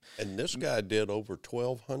them. And this guy did over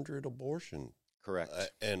 1,200 abortions. Correct.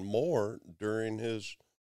 And more during his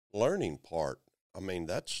learning part. I mean,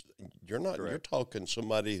 you're talking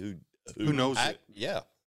somebody who knows it. Yeah,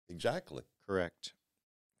 exactly. Correct.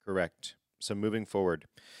 So moving forward,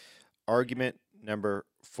 argument number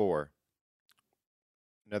 4.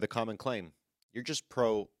 Another common claim. You're just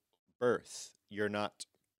pro-birth. You're not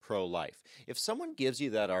pro-life. If someone gives you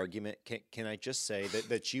that argument, can I just say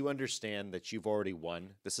that you understand that you've already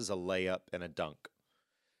won? This is a layup and a dunk.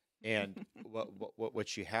 And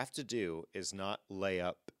what you have to do is not lay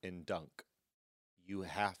up and dunk. You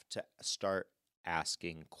have to start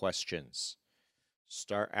asking questions.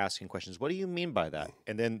 Start asking questions. What do you mean by that?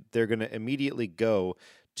 And then they're going to immediately go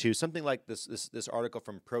to something like this article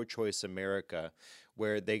from Pro-Choice America,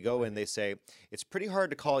 where they go and they say, it's pretty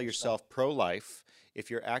hard to call yourself pro-life if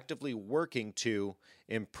you're actively working to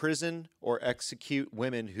imprison or execute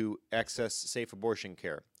women who access safe abortion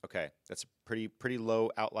care. Okay, that's a pretty low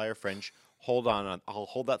outlier fringe. Hold on, I'll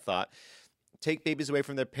hold that thought. Take babies away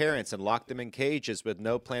from their parents and lock them in cages with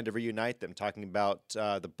no plan to reunite them. Talking about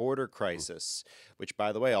the border crisis, which,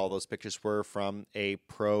 by the way, all those pictures were from a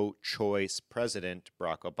pro-choice president,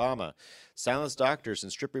 Barack Obama. Silence doctors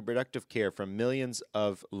and strip reproductive care from millions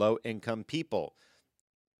of low-income people.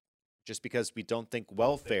 Just because we don't think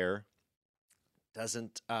welfare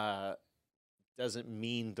doesn't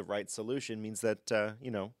mean the right solution. Means that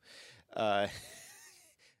that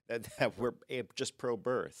we're just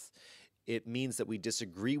pro-birth. It means that we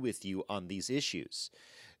disagree with you on these issues.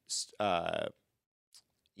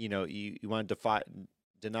 You want to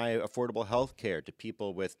deny affordable health care to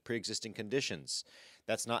people with pre-existing conditions.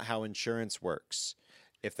 That's not how insurance works.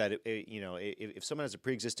 If that if someone has a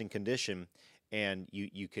pre-existing condition, and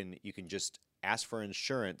you can just ask for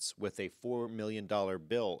insurance with a $4 million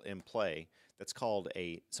bill in play, that's called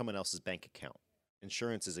someone else's bank account.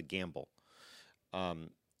 Insurance is a gamble.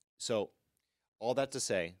 So all that to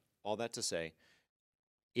say,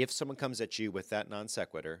 if someone comes at you with that non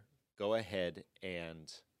sequitur, go ahead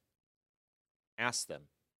and ask them,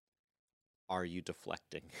 are you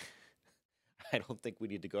deflecting? I don't think we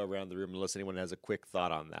need to go around the room unless anyone has a quick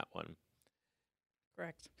thought on that one.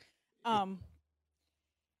 Correct.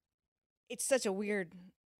 It's such a weird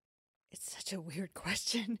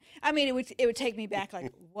question. I mean, it would take me back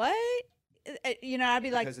like, what? I'd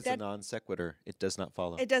be like, because it's a non sequitur, it does not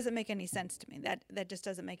follow. It doesn't make any sense to me. That just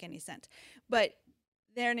doesn't make any sense. But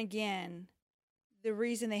then again, the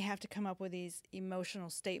reason they have to come up with these emotional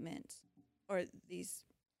statements or these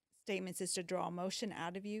statements is to draw emotion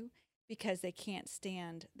out of you, because they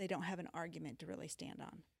don't have an argument to really stand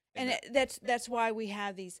on. And that's why we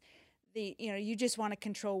have you just want to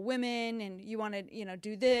control women, and you want to,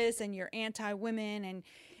 do this, and you're anti-women, and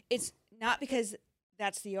it's not because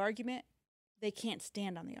that's the argument. They can't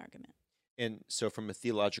stand on the argument. And so from a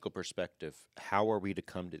theological perspective, how are we to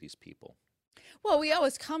come to these people? Well, we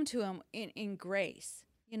always come to them in grace.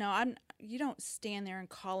 You don't stand there and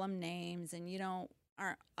call them names, and you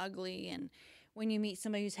aren't ugly. And when you meet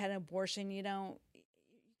somebody who's had an abortion, you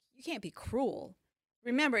can't be cruel.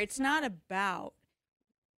 Remember, it's not about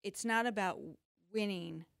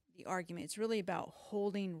winning the argument. It's really about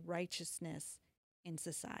holding righteousness in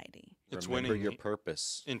society. It's Remember winning your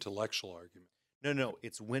purpose. Intellectual argument. No,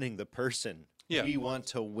 it's winning the person. Yeah. We want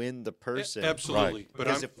to win the person. Absolutely. Right. But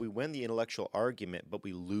Because if we win the intellectual argument, but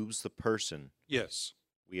we lose the person, yes.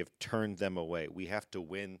 we have turned them away. We have to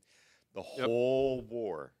win the whole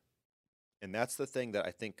war. And that's the thing that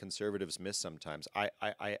I think conservatives miss sometimes. I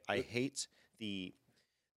hate the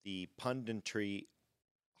punditry,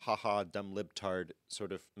 haha, dumb libtard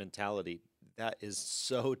sort of mentality. That is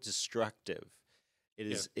so destructive.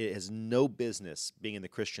 It has no business being in the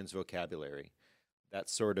Christian's vocabulary. That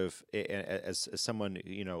sort of, as someone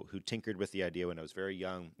who tinkered with the idea when I was very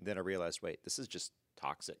young, then I realized, wait, this is just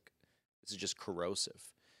toxic. This is just corrosive.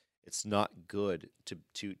 It's not good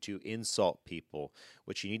to insult people.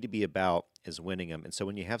 What you need to be about is winning them. And so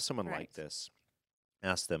when you have someone like this,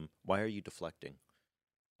 ask them, why are you deflecting?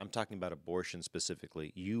 I'm talking about abortion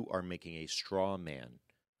specifically. You are making a straw man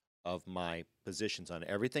of my positions on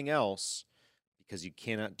everything else, because you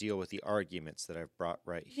cannot deal with the arguments that I've brought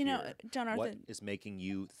right here. John Arthur, what is making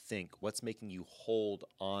you think? What's making you hold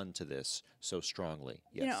on to this so strongly?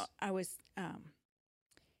 Yes. I was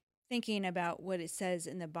thinking about what it says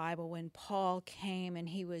in the Bible when Paul came and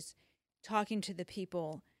he was talking to the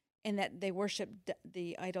people, and that they worshiped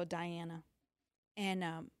the idol Diana. And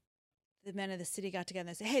the men of the city got together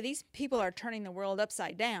and said, hey, these people are turning the world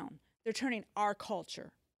upside down. They're turning our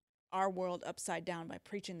culture, our world upside down by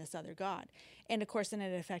preaching this other God. And of course, then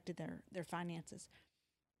it affected their finances.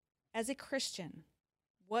 As a Christian,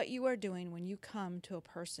 what you are doing when you come to a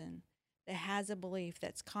person that has a belief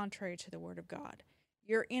that's contrary to the Word of God,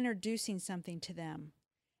 you're introducing something to them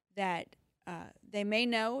that they may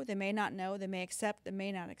know, they may not know, they may accept, they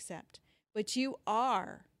may not accept. But you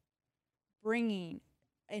are bringing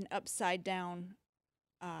an upside down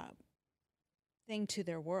thing to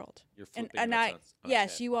their world. You're flipping and what's on yes,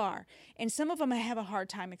 its head. you are. And some of them have a hard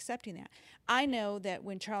time accepting that. I know that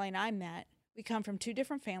when Charlie and I met, we come from two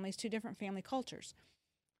different families, two different family cultures.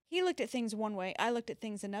 He looked at things one way, I looked at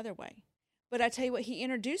things another way. But I tell you what, he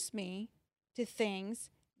introduced me to things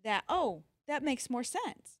that, that makes more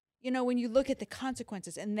sense. When you look at the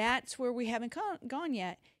consequences, and that's where we haven't gone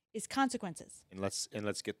yet, is consequences. And let's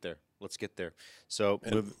get there. Let's get there. So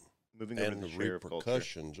moving over to And the the share of culture.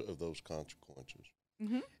 repercussions of those consequences.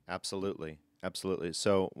 Mm-hmm. Absolutely.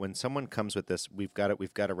 So when someone comes with this, we've got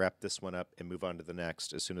to wrap this one up and move on to the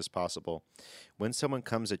next as soon as possible. When someone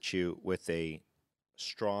comes at you with a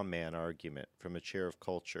straw man argument from a chair of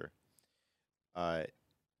culture, a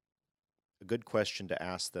good question to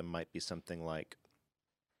ask them might be something like,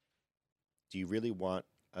 do you really want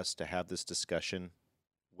us to have this discussion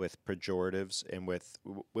with pejoratives and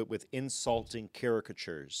with insulting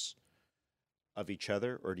caricatures of each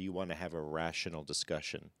other, or do you want to have a rational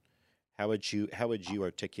discussion? How would you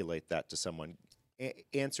articulate that to someone?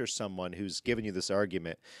 Answer someone who's given you this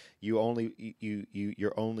argument. You're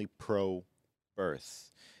only pro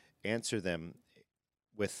birth. Answer them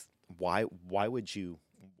with why would you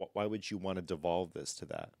want to devolve this to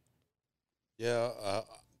that? Yeah,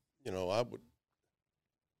 I would.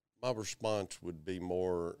 My response would be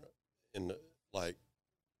more in why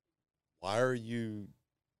are you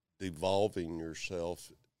devolving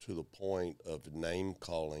yourself to the point of name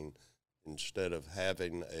calling instead of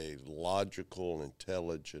having a logical,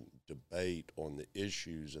 intelligent debate on the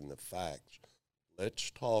issues and the facts.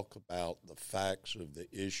 Let's talk about the facts of the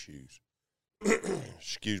issues.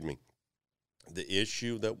 Excuse me. The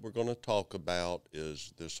issue that we're going to talk about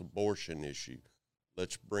is this abortion issue.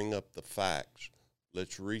 Let's bring up the facts.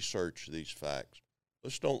 Let's research these facts.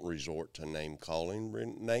 Let's don't resort to name calling.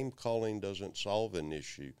 Name calling doesn't solve an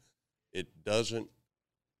issue. It doesn't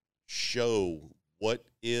show what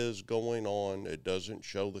is going on. It doesn't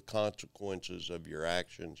show the consequences of your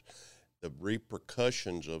actions, the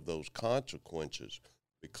repercussions of those consequences,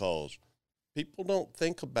 because people don't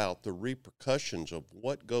think about the repercussions of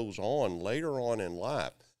what goes on later on in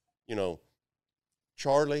life. You know,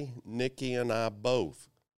 Charlie, Nikki, and I both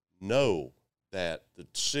know that the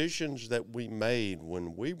decisions that we made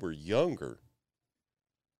when we were younger,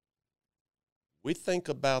 we think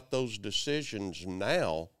about those decisions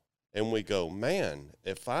now and we go, man,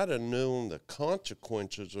 if I'd have known the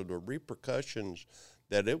consequences or the repercussions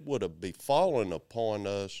that it would have befallen upon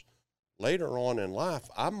us later on in life,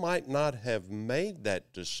 I might not have made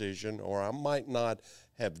that decision, or I might not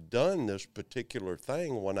have done this particular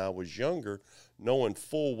thing when I was younger, knowing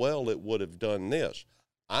full well it would have done this.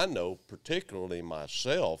 I know particularly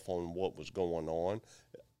myself on what was going on,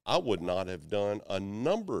 I would not have done a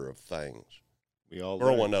number of things We all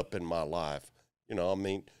growing up in my life. You know, I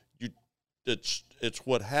mean, it's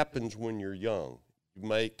what happens when you're young. You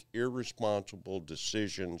make irresponsible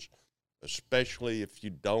decisions, especially if you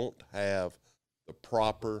don't have the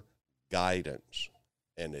proper guidance.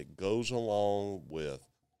 And it goes along with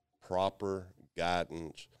proper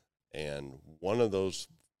guidance. And one of those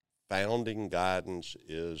founding guidance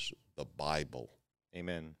is the Bible.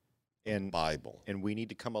 Amen. And Bible. And we need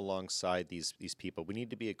to come alongside these people. We need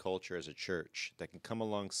to be a culture as a church that can come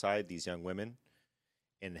alongside these young women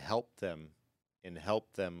and help them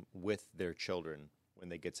with their children when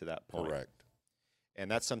they get to that point. Correct. And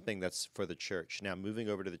that's something that's for the church. Now, moving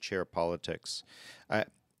over to the chair of politics, I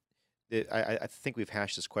think we've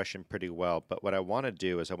hashed this question pretty well, but what I want to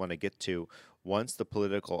do is I want to get to, once the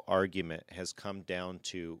political argument has come down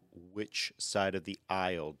to which side of the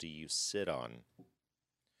aisle do you sit on,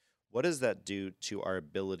 what does that do to our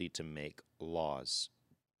ability to make laws?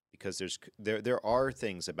 Because there are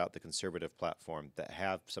things about the conservative platform that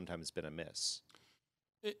have sometimes been amiss.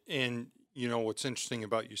 And, you know, what's interesting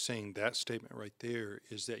about you saying that statement right there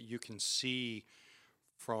is that you can see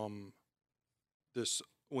from this,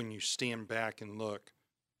 when you stand back and look,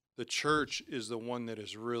 the church is the one that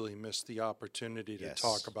has really missed the opportunity to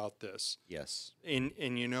talk about this. Yes. And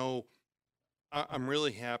you know, I'm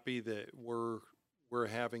really happy that we're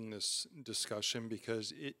having this discussion,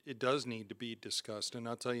 because it does need to be discussed. And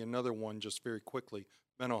I'll tell you another one just very quickly,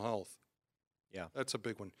 mental health. Yeah. That's a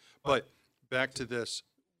big one. But back to this,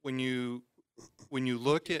 when you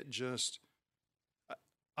look at just,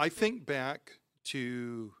 I think back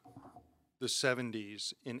to the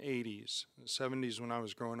 70s and 80s, the 70s when I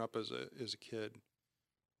was growing up as a kid.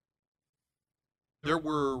 There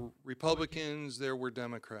were Republicans, there were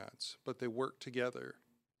Democrats, but they worked together.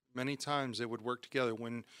 Many times they would work together.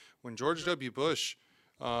 When George W. Bush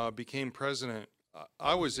became president,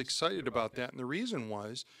 I was excited about that. And the reason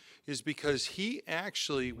is because he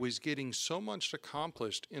actually was getting so much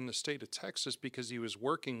accomplished in the state of Texas because he was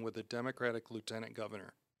working with a Democratic lieutenant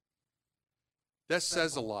governor. That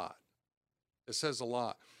says a lot. It says a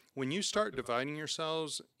lot. When you start dividing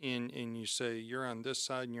yourselves and you say you're on this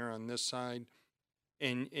side and you're on this side,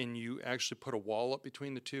 and you actually put a wall up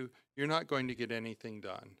between the two, you're not going to get anything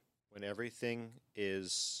done. When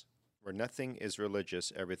nothing is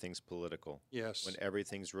religious, everything's political. Yes. When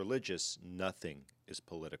everything's religious, nothing is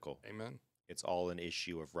political. Amen. It's all an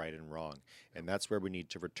issue of right and wrong. And that's where we need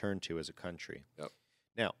to return to as a country. Yep.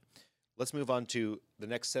 Now, let's move on to the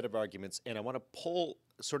next set of arguments. And I want to pull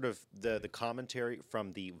sort of the commentary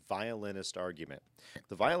from the violinist argument.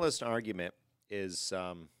 The violinist argument is,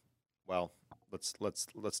 well,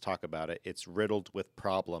 let's talk about it. It's riddled with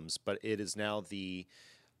problems, but it is now the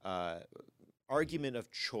argument of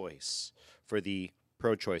choice for the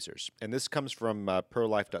pro-choicers. And this comes from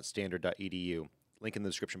prolife.standard.edu, link in the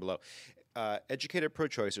description below. Educated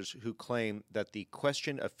pro-choicers who claim that the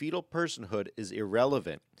question of fetal personhood is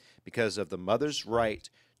irrelevant because of the mother's right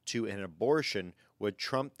to an abortion would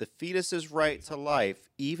trump the fetus's right to life,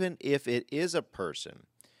 even if it is a person.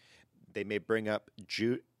 They may bring up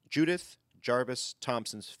Judith Jarvis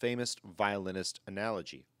Thompson's famous violinist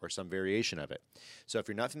analogy, or some variation of it. So if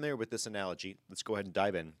you're not familiar with this analogy, let's go ahead and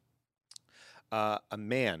dive in. A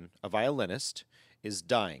man, a violinist, is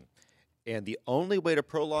dying, And the only way to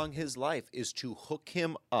prolong his life is to hook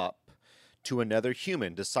him up to another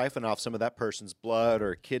human to siphon off some of that person's blood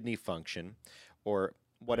or kidney function or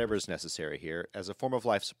whatever is necessary here as a form of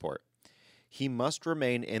life support. He must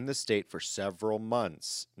remain in the state for several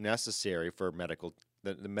months necessary for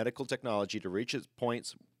the medical technology to reach its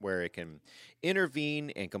points where it can intervene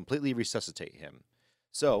and completely resuscitate him.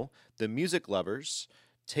 So the music lovers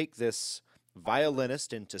take this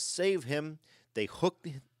violinist, and to save him, they hook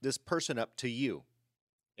this person up to you.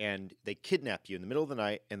 And they kidnap you in the middle of the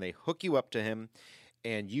night, and they hook you up to him,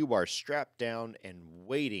 and you are strapped down and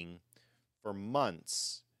waiting for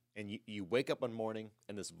months. And you wake up one morning,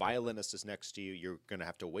 and this violinist is next to you. You're going to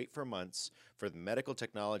have to wait for months for the medical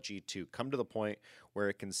technology to come to the point where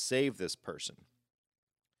it can save this person.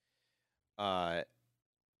 They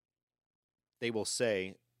will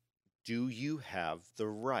say, do you have the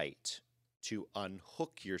right to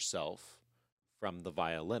unhook yourself from the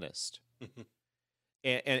violinist?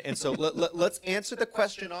 and so let's answer the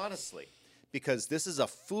question honestly, because this is a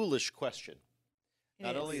foolish question.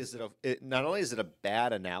 Not only is it a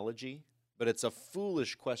bad analogy, but it's a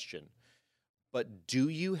foolish question. But do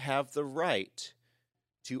you have the right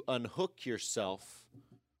to unhook yourself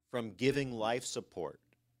from giving life support?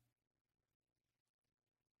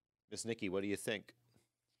 Miss Nikki, what do you think?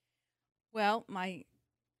 Well,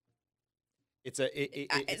 it's a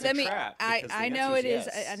trap. I know it is,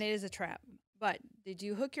 and it is a trap. But did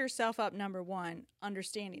you hook yourself up, number one,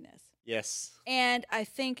 understanding this? Yes. And I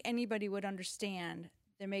think anybody would understand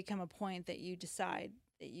there may come a point that you decide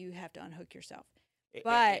that you have to unhook yourself.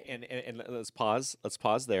 But and let's pause. Let's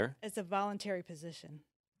pause there. It's a voluntary position.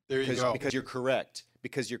 There you go. Because you're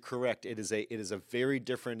correct. It is a very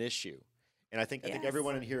different issue. And I think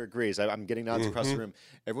everyone in here agrees. I'm getting nods across the room.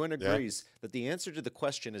 Everyone agrees that the answer to the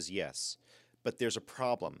question is yes. But there's a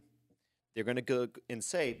problem. They're going to go and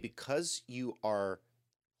say, because you are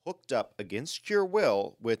hooked up against your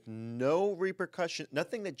will with no repercussion,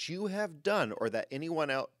 nothing that you have done or that anyone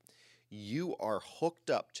else, you are hooked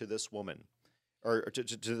up to this woman or to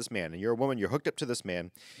this man. And you're a woman, you're hooked up to this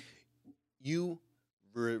man. You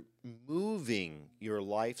removing your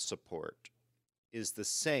life support is the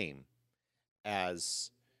same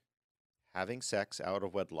as having sex out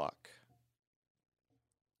of wedlock,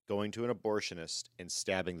 going to an abortionist, and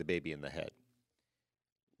stabbing the baby in the head.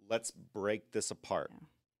 Let's break this apart. Yeah.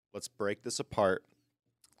 Let's break this apart,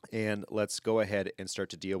 and let's go ahead and start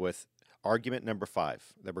to deal with argument number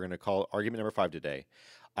 5 that we're going to call argument number 5 today.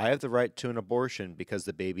 I have the right to an abortion because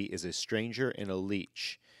the baby is a stranger and a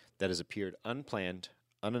leech that has appeared unplanned,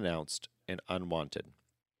 unannounced, and unwanted.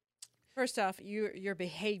 First off, your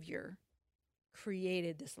behavior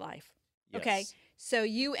created this life. Yes. Okay, so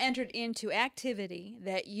you entered into activity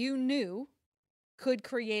that you knew could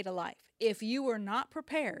create a life. If you were not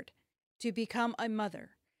prepared to become a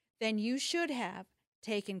mother, then you should have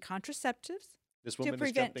taken contraceptives. This woman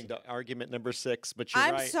is jumping to argument number 6, but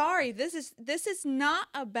I'm right. sorry. This is not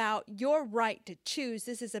about your right to choose.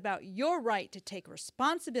 This is about your right to take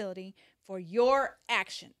responsibility for your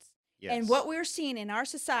actions. Yes. And what we're seeing in our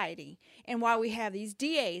society, and why we have these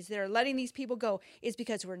DAs that are letting these people go, is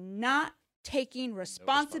because we're not taking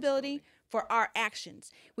responsibility for our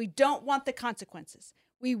actions. We don't want the consequences.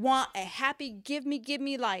 We want a happy give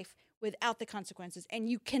me life without the consequences. And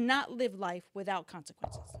you cannot live life without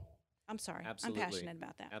consequences. I'm sorry. Absolutely. I'm passionate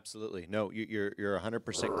about that. Absolutely. No, you're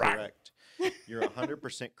 100% correct. You're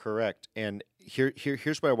 100% correct. And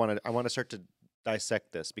here's what I want to start to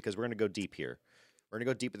dissect this, because we're going to go deep here. We're going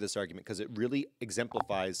to go deep into this argument because it really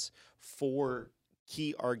exemplifies 4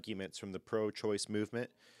 key arguments from the pro-choice movement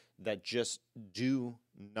that just do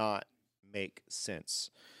not make sense.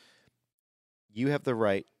 You have the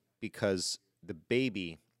right because the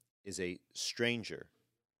baby is a stranger,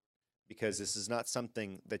 because this is not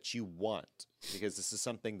something that you want, because this is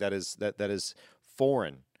something that is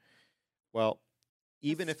foreign. Well,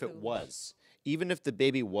 even if it was, even if the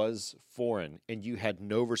baby was foreign and you had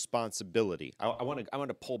no responsibility, I want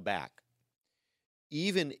to pull back.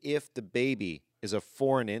 Even if the baby is a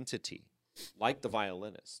foreign entity, like the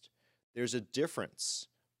violinist, there's a difference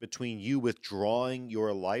between you withdrawing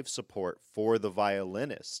your life support for the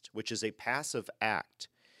violinist, which is a passive act.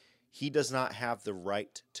 He does not have the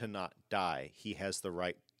right to not die. He has the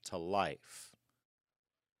right to life.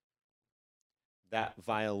 That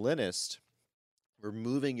violinist,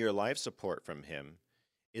 removing your life support from him,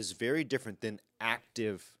 is very different than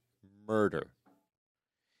active murder.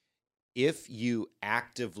 If you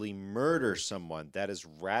actively murder someone, that is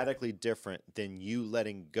radically different than you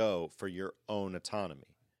letting go for your own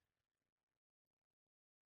autonomy.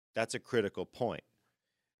 That's a critical point.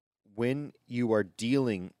 When you are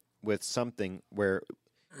dealing with something where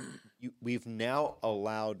we've now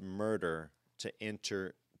allowed murder to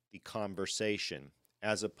enter the conversation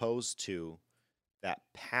as opposed to that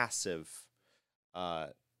passive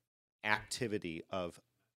activity of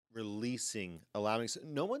allowing.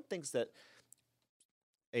 No one thinks that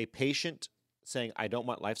a patient saying, "I don't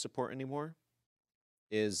want life support anymore,"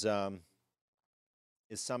 is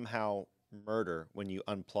somehow murder when you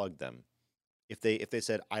unplug them. If they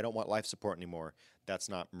said, "I don't want life support anymore," that's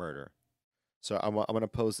not murder. So I'm going to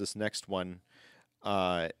pose this next one.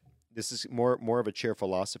 This is more of a chair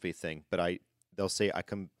philosophy thing, but they'll say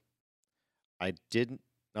I did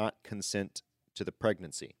not consent to the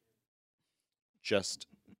pregnancy, just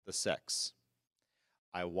the sex.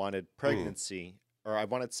 I wanted pregnancy, or I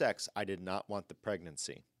wanted sex. I did not want the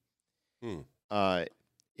pregnancy.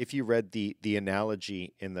 If you read the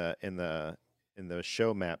analogy in the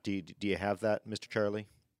show map, do you have that, Mr. Charlie?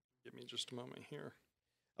 Give me just a moment here.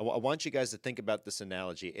 I want you guys to think about this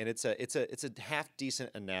analogy, and it's a half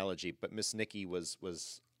decent analogy, but Miss Nikki was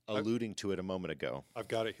alluding to it a moment ago. I've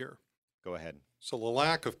got it here. Go ahead. So the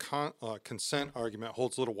lack of consent argument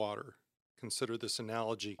holds little water. Consider this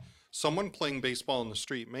analogy. Someone playing baseball in the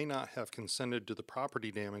street may not have consented to the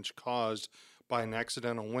property damage caused by an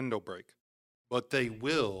accidental window break, but they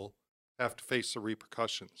will have to face the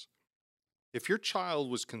repercussions. If your child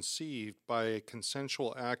was conceived by a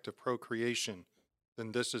consensual act of procreation,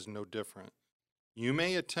 then this is no different. You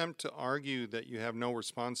may attempt to argue that you have no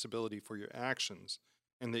responsibility for your actions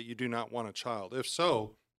and that you do not want a child. If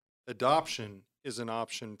so, adoption is an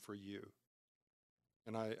option for you.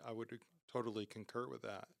 And I would totally concur with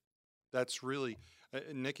that. That's really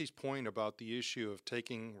Nikki's point about the issue of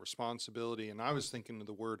taking responsibility. And I was thinking of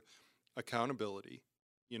the word accountability.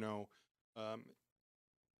 You know,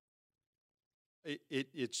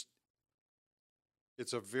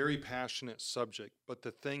 it's a very passionate subject. But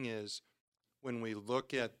the thing is, when we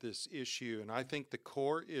look at this issue, and I think the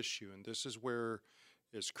core issue, and this is where,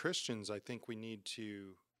 as Christians, I think we need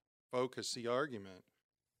to focus the argument,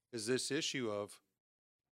 is this issue of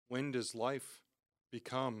when does life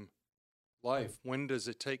become life? When does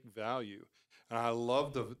it take value? And I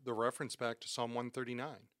love the reference back to Psalm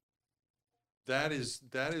 139. That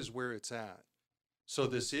is where it's at. So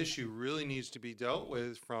this issue really needs to be dealt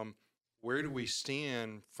with from where do we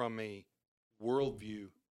stand from a worldview,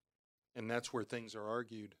 and that's where things are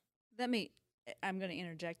argued. I'm going to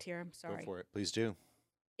interject here. I'm sorry. Go for it. Please do.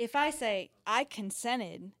 If I say I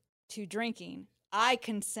consented to drinking, I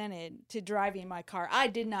consented to driving my car, I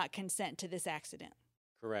did not consent to this accident.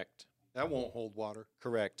 Correct. That won't hold water.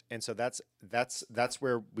 Correct. And so that's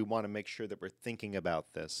where we want to make sure that we're thinking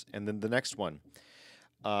about this. And then the next one,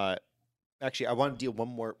 actually, I want to deal one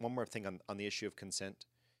more thing on the issue of consent.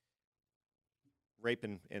 Rape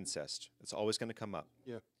and incest. It's always going to come up.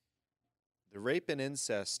 Yeah. The rape and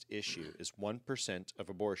incest issue is 1% of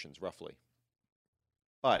abortions, roughly.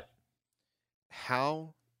 But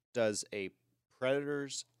how does a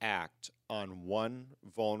predator's act on one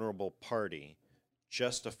vulnerable party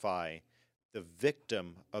justify the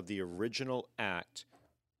victim of the original act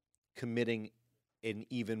committing an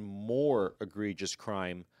even more egregious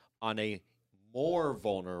crime on a more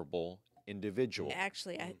vulnerable individual?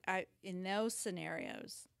 Actually, I in those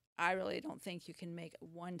scenarios, I really don't think you can make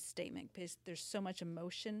one statement because there's so much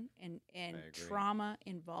emotion and trauma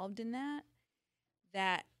involved in that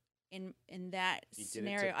in that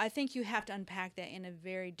scenario, I think you have to unpack that in a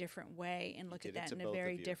very different way and look at that in a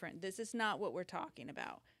very different. This is not what we're talking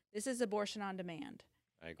about. This is abortion on demand.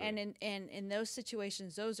 I agree. And in those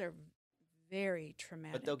situations, those are very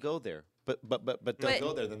traumatic. But they'll go there. But they'll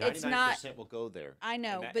go there. The 99% will go there. I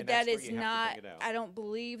know, but that is not. I don't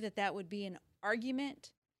believe that would be an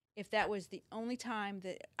argument if that was the only time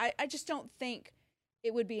that. I just don't think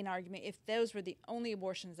it would be an argument if those were the only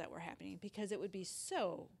abortions that were happening, because it would be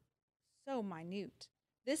so minute.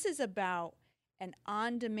 This is about an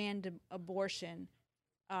on-demand abortion.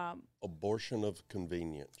 Abortion of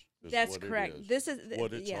convenience. That's correct. This is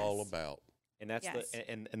what it's all about. And that's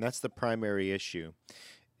and that's the primary issue.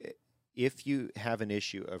 If you have an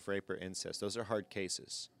issue of rape or incest, those are hard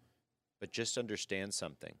cases. But just understand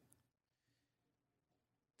something.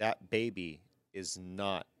 That baby is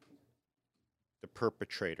not the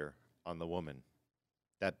perpetrator on the woman.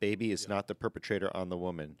 That baby is not the perpetrator on the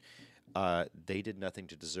woman. They did nothing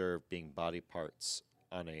to deserve being body parts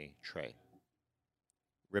on a tray,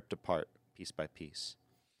 ripped apart piece by piece.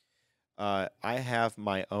 I have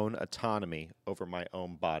my own autonomy over my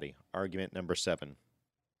own body. Argument number 7.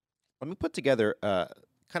 Let me put together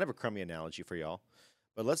kind of a crummy analogy for y'all.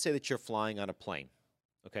 But let's say that you're flying on a plane,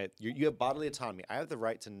 Okay, you have bodily autonomy. I have the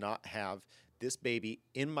right to not have this baby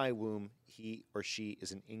in my womb. He or she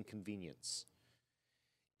is an inconvenience.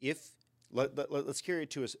 If let's carry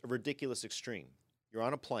it to a ridiculous extreme. You're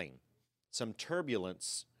on a plane, some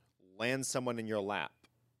turbulence lands someone in your lap,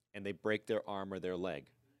 and they break their arm or their leg,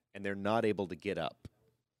 and they're not able to get up.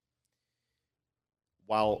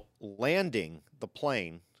 While landing the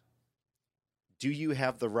plane, do you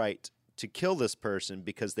have the right to kill this person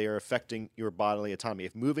because they are affecting your bodily autonomy?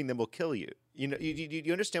 If moving them will kill you,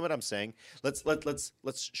 you understand what I'm saying?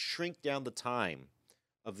 Let's shrink down the time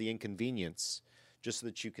of the inconvenience just so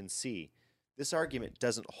that you can see this argument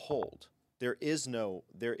doesn't hold. There is no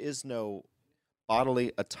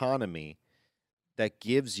bodily autonomy that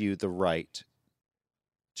gives you the right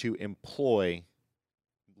to employ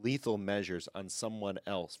lethal measures on someone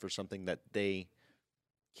else for something that they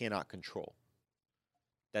cannot control.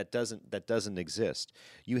 That doesn't exist.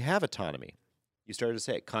 You have autonomy. You started to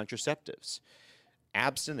say it, contraceptives,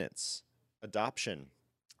 abstinence, adoption.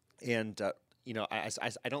 And,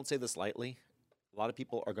 I don't say this lightly. A lot of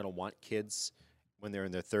people are going to want kids when they're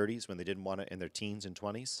in their 30s, when they didn't want it in their teens and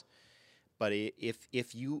 20s. But if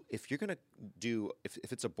you're going to do,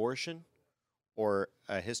 if it's abortion or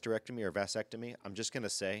a hysterectomy or vasectomy, I'm just going to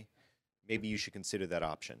say maybe you should consider that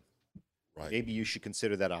option. Right. Maybe you should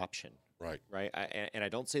consider that option. Right. Right. And I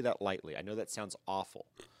don't say that lightly. I know that sounds awful,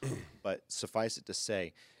 but suffice it to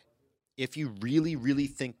say, if you really, really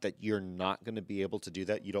think that you're not going to be able to do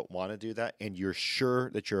that, you don't want to do that, and you're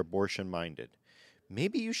sure that you're abortion minded,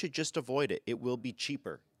 maybe you should just avoid it. It will be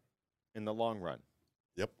cheaper in the long run.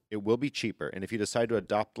 Yep. It will be cheaper. And if you decide to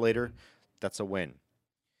adopt later, that's a win.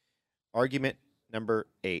 Argument number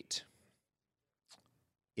 8.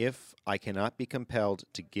 If I cannot be compelled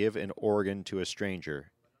to give an organ to a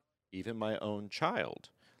stranger, even my own child,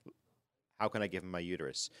 how can I give him my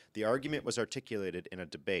uterus? The argument was articulated in a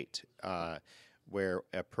debate where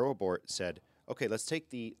a pro-abort said, okay, let's take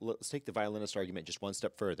the violinist argument just one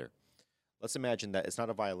step further. Let's imagine that it's not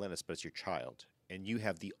a violinist, but it's your child, and you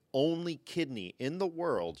have the only kidney in the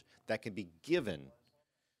world that can be given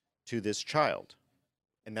to this child,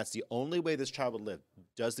 and that's the only way this child would live.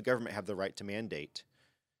 Does the government have the right to mandate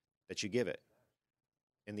that you give it?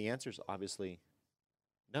 And the answer is obviously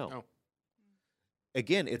no.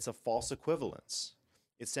 Again, it's a false equivalence.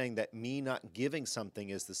 It's saying that me not giving something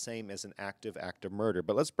is the same as an active act of murder.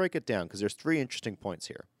 But let's break it down because there's 3 interesting points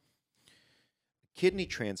here. Kidney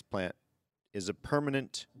transplant is a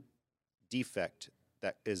permanent defect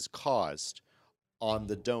that is caused on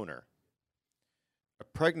the donor. A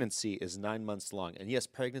pregnancy is 9 months long. And yes,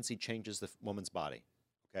 pregnancy changes the woman's body,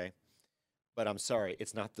 okay? But I'm sorry,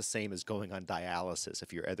 it's not the same as going on dialysis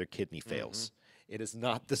if your other kidney fails. Mm-hmm. It is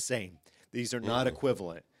not the same. These are not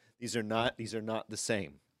equivalent. These are not the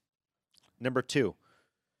same. Number 2,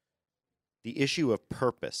 the issue of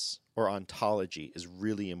purpose or ontology is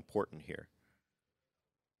really important here.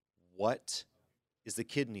 What is the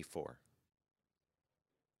kidney for?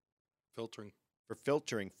 Filtering. For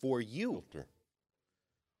filtering for you. Filter.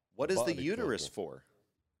 What is the Body uterus filter.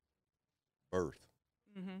 for? Birth.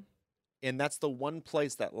 Mm-hmm. And that's the one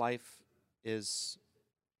place that life is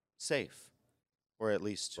safe, or at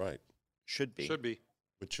least Right. should be. Should be.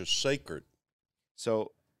 Which is sacred.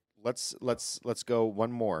 So let's go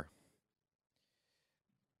one more.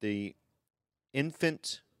 The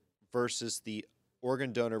infant versus the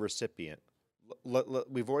organ donor recipient.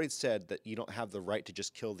 We've already said that you don't have the right to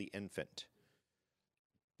just kill the infant.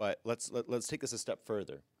 But let's take this a step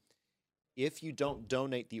further. If you don't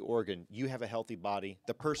donate the organ, you have a healthy body.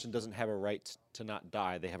 The person doesn't have a right to not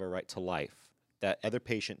die. They have a right to life. That other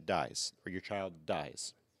patient dies or your child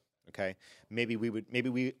dies. Okay? Maybe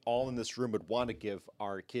we all in this room would want to give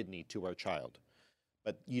our kidney to our child.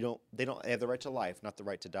 But they have the right to life, not the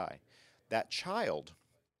right to die. That child,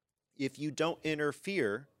 if you don't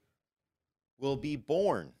interfere, will be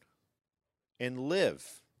born and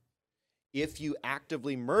live. If you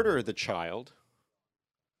actively murder the child,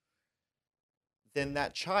 then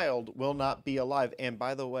that child will not be alive. And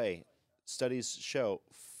by the way, studies show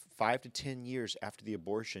 5 to 10 years after the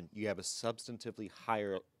abortion, you have a substantively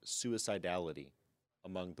higher suicidality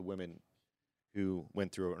among the women who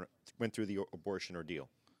went through the abortion ordeal.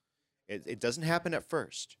 It doesn't happen at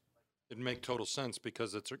first. It'd make total sense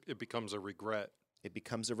because it becomes a regret. It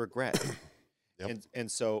becomes a regret. Yep.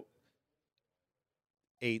 And so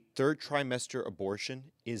a 3rd trimester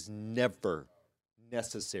abortion is never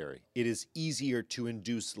necessary. It is easier to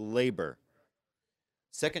induce labor.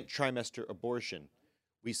 2nd trimester abortion,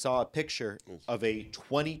 we saw a picture of a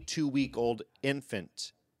 22-week-old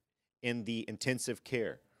infant in the intensive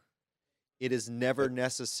care. It is never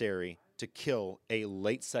necessary to kill a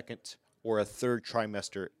late second or a third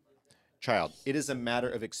trimester child. It is a matter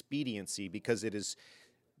of expediency because it is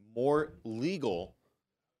more legal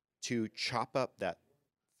to chop up that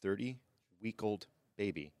 30-week-old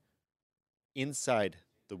baby inside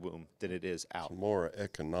the womb than it is out. It's more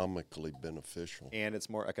economically beneficial. And it's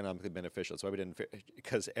more economically beneficial. That's why we didn't,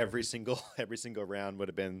 because every single round would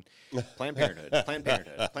have been Planned Parenthood, Planned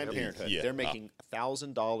Parenthood, Planned Parenthood. Yeah. They're making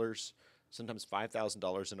 $1,000, sometimes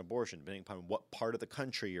 $5,000 in abortion, depending upon what part of the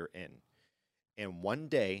country you're in. And one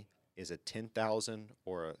day is a $10,000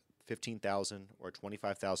 or a $15,000 or a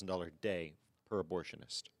 $25,000 day per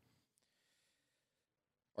abortionist.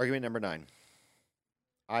 Argument number 9.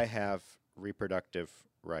 I have reproductive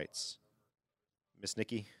rights. Miss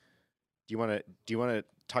Nikki, do you want to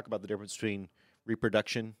talk about the difference between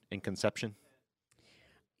reproduction and conception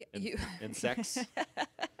and sex?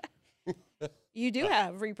 You do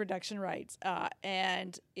have reproduction rights,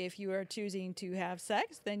 and if you are choosing to have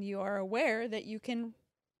sex, then you are aware that you can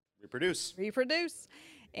Reproduce.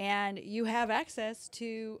 and you have access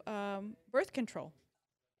to birth control,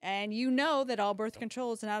 and you know that all birth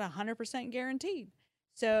control is not 100% guaranteed.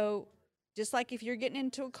 So just like if you're getting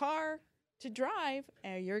into a car to drive,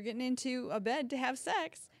 you're getting into a bed to have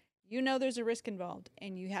sex, you know there's a risk involved,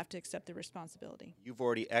 and you have to accept the responsibility. You've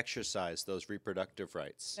already exercised those reproductive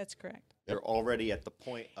rights. That's correct. They're already at the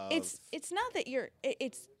point of. It's not that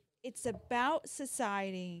it's about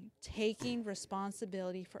society taking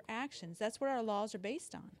responsibility for actions. That's what our laws are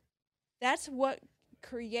based on. That's what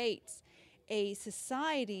creates a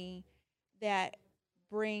society that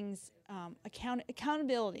brings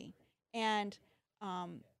accountability, and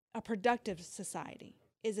a productive society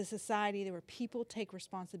is a society where people take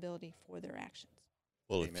responsibility for their actions.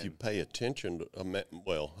 Well, Amen. if you pay attention to,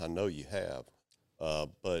 well, I know you have,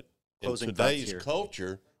 but Closing in thoughts today's here.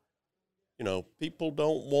 culture, people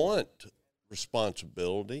don't want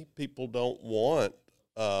responsibility. People don't want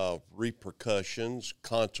repercussions,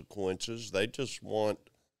 consequences. They just want,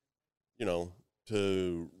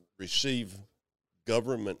 to receive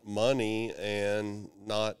government money and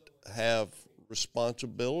not have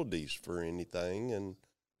responsibilities for anything, and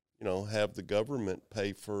have the government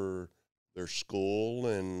pay for their school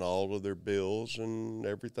and all of their bills and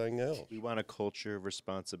everything else. We want a culture of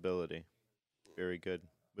responsibility. Very good.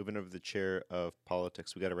 Moving over to the chair of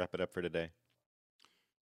politics. We got to wrap it up for today.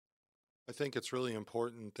 I think it's really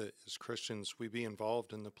important that as Christians we be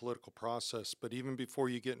involved in the political process, but even before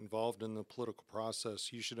you get involved in the political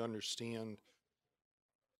process, you should understand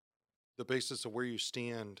the basis of where you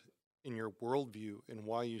stand in your worldview and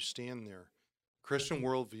why you stand there. Christian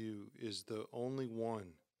worldview is the only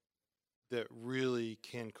one that really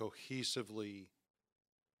can cohesively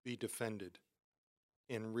be defended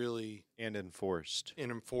and really And enforced.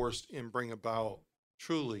 and bring about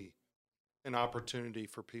truly an opportunity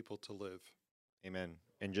for people to live. Amen.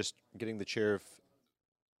 And just getting the chair of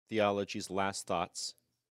theology's last thoughts.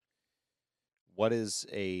 What is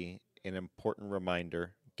an important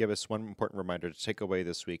reminder? Give us one important reminder to take away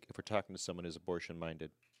this week if we're talking to someone who's abortion-minded.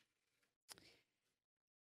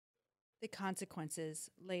 The consequences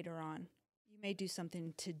later on. You may do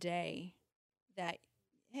something today that,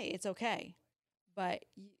 hey, it's okay. But,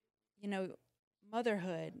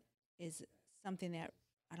 motherhood is something that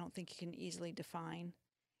I don't think you can easily define.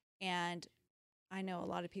 And I know a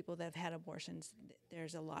lot of people that have had abortions,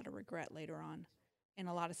 there's a lot of regret later on and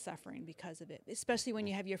a lot of suffering because of it, especially when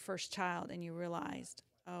you have your first child and you realized,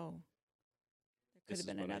 oh, there could have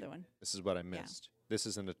been another one. This is what I missed. This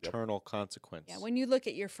is an eternal consequence. Yeah, when you look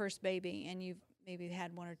at your first baby and you've maybe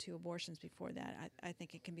had 1 or 2 abortions before that, I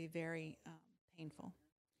think it can be very painful.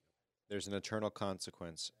 There's an eternal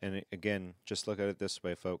consequence. And again, just look at it this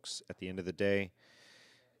way, folks. At the end of the day,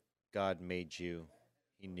 God made you.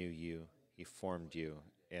 He knew you. He formed you.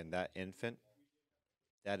 And that infant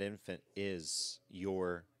is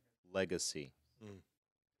your legacy.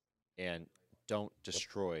 And don't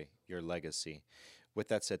destroy your legacy. With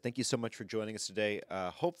that said, thank you so much for joining us today.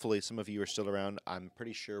 Hopefully, some of you are still around. I'm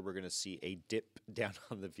pretty sure we're going to see a dip down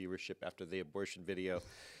on the viewership after the abortion video.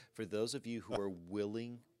 For those of you who are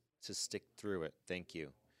willing to stick through it, thank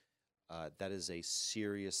you. That is a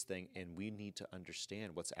serious thing, and we need to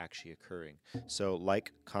understand what's actually occurring. So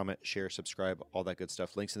like, comment, share, subscribe, all that good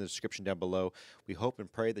stuff. Links in the description down below. We hope and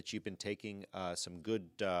pray that you've been taking some good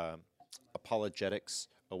apologetics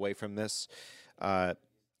away from this.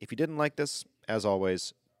 If you didn't like this, as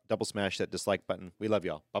always, double smash that dislike button. We love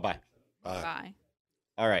y'all. Bye-bye. Bye.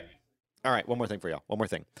 All right. One more thing for y'all. One more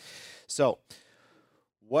thing. So,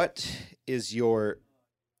 what is your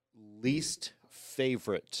least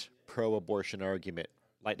favorite pro-abortion argument?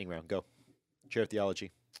 Lightning round. Go. Chair of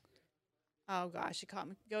theology. Oh gosh, you caught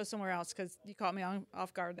me. Go somewhere else because you caught me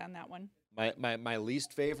off guard on that one. My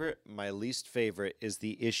least favorite is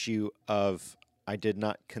the issue of I did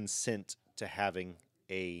not consent to having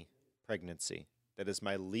a pregnancy. That is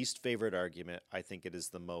my least favorite argument. I think it is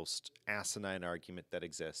the most asinine argument that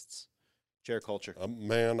exists. Chair Culture.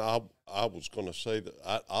 Man, I was going to say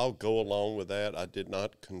that I'll go along with that. I did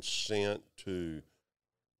not consent to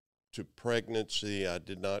pregnancy. I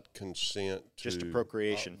did not consent to Just to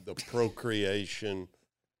procreation. The procreation.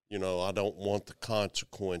 You know, I don't want the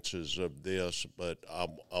consequences of this, but I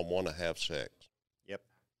want to have sex. Yep.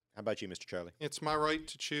 How about you, Mr. Charlie? It's my right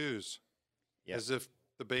to choose. Yep. As if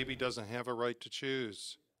the baby doesn't have a right to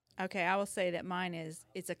choose. Okay, I will say that mine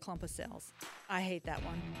it's a clump of cells. I hate that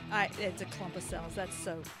one. It's a clump of cells. That's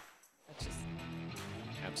just.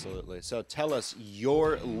 Absolutely. So tell us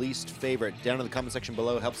your least favorite down in the comment section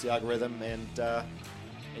below. Helps the algorithm and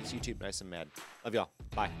makes YouTube nice and mad. Love y'all.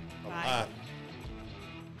 Bye. Bye. Bye.